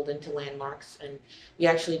beholden to landmarks, and we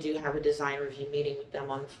actually do have a design review meeting with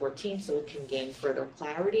them on the 14th, so we can gain further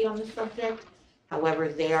clarity on the subject. However,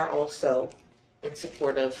 they are also in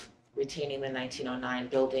support of retaining the 1909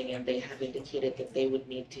 building, and they have indicated that they would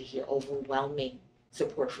need to hear overwhelming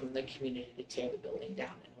support from the community to tear the building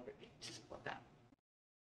down in order to support that.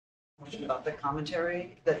 About the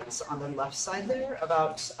commentary that's on the left side there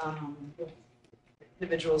about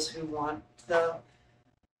individuals who want the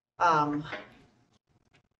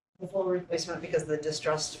full replacement because of the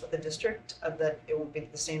distrust for the district that it won't be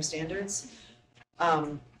the same standards.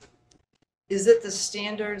 Is it the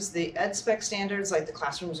standards, the ed spec standards, like the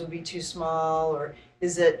classrooms would be too small, or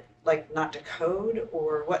is it like not to code,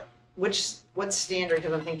 or what standard?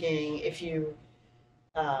 Because I'm thinking if you,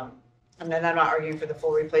 I mean, I'm not arguing for the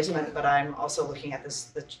full replacement, but I'm also looking at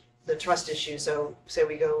the trust issue. So say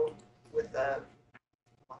we go with the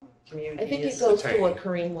community. I think it goes to what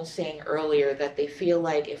Kareem was saying earlier, that they feel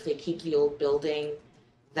like if they keep the old building,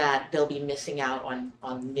 that they'll be missing out on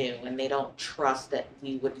new, and they don't trust that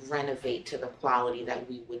we would renovate to the quality that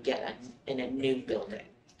we would get in a new building.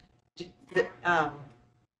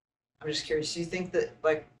 I'm just curious, do you think that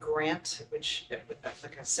like Grant, which that's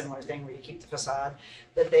like a similar thing where you keep the facade,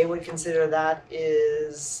 that they would consider that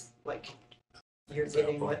is like you're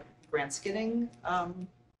getting what Grant's getting? I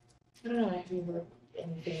don't know if you heard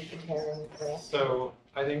anything comparing Grant. So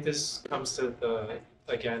I think this comes to the,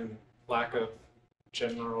 again, lack of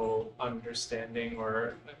general understanding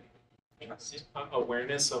or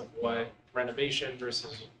awareness of what renovation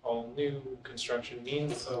versus all new construction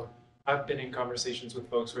means. So I've been in conversations with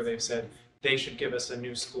folks where they've said they should give us a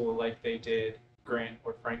new school like they did Grant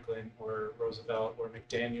or Franklin or Roosevelt or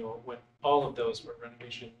McDaniel, when all of those were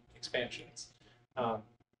renovation expansions.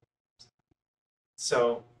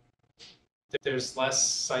 So there's less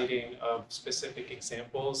citing of specific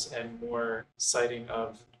examples and more citing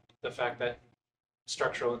of the fact that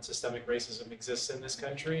structural and systemic racism exists in this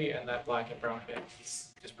country, and that Black and brown families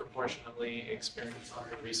disproportionately experience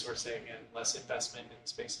under resourcing and less investment in the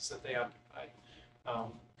spaces that they occupy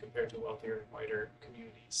compared to wealthier and whiter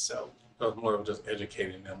communities. So it's more of just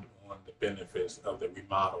educating them on the benefits of the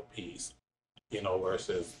remodel piece,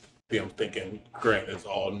 versus them thinking Grant is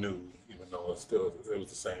all new, even though it was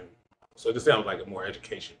the same. So this sounds like a more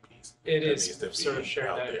education piece. It is sort of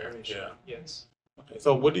sharing that information. Yeah. Yes. Okay,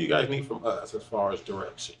 so what do you guys need from us as far as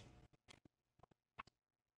direction?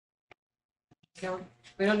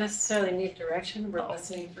 We don't necessarily need direction, we're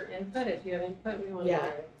listening for input. If you have input, we want to Yeah.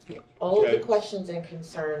 hear it. All of the Okay. questions and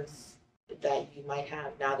concerns that you might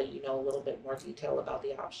have now that you know a little bit more detail about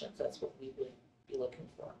the options, that's what we would be looking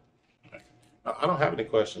for. I don't have any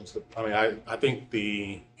questions. I mean, I think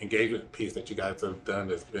the engagement piece that you guys have done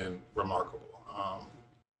has been remarkable.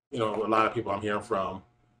 You know, a lot of people I'm hearing from,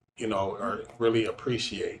 you know, are really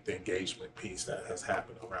appreciate the engagement piece that has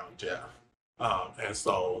happened around Jeff. And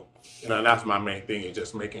so, you know, that's my main thing is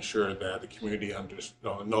just making sure that the community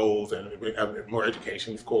knows and we have more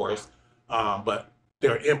education, of course, but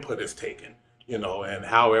their input is taken, you know, and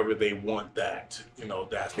however they want that, you know,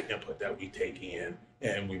 that's the input that we take in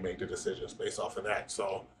and we make the decisions based off of that.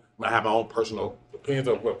 So I have my own personal opinions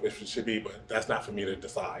of what it should be, but that's not for me to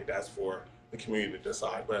decide. That's for the community to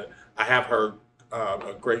decide. But I have heard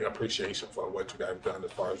a great appreciation for what you guys have done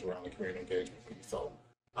as far as around the community engagement piece. So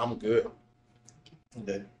I'm good.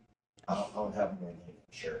 Good. I don't have more than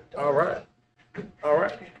sure. All right. All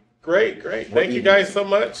right. Great. Thank you guys so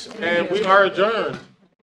much. And we are adjourned.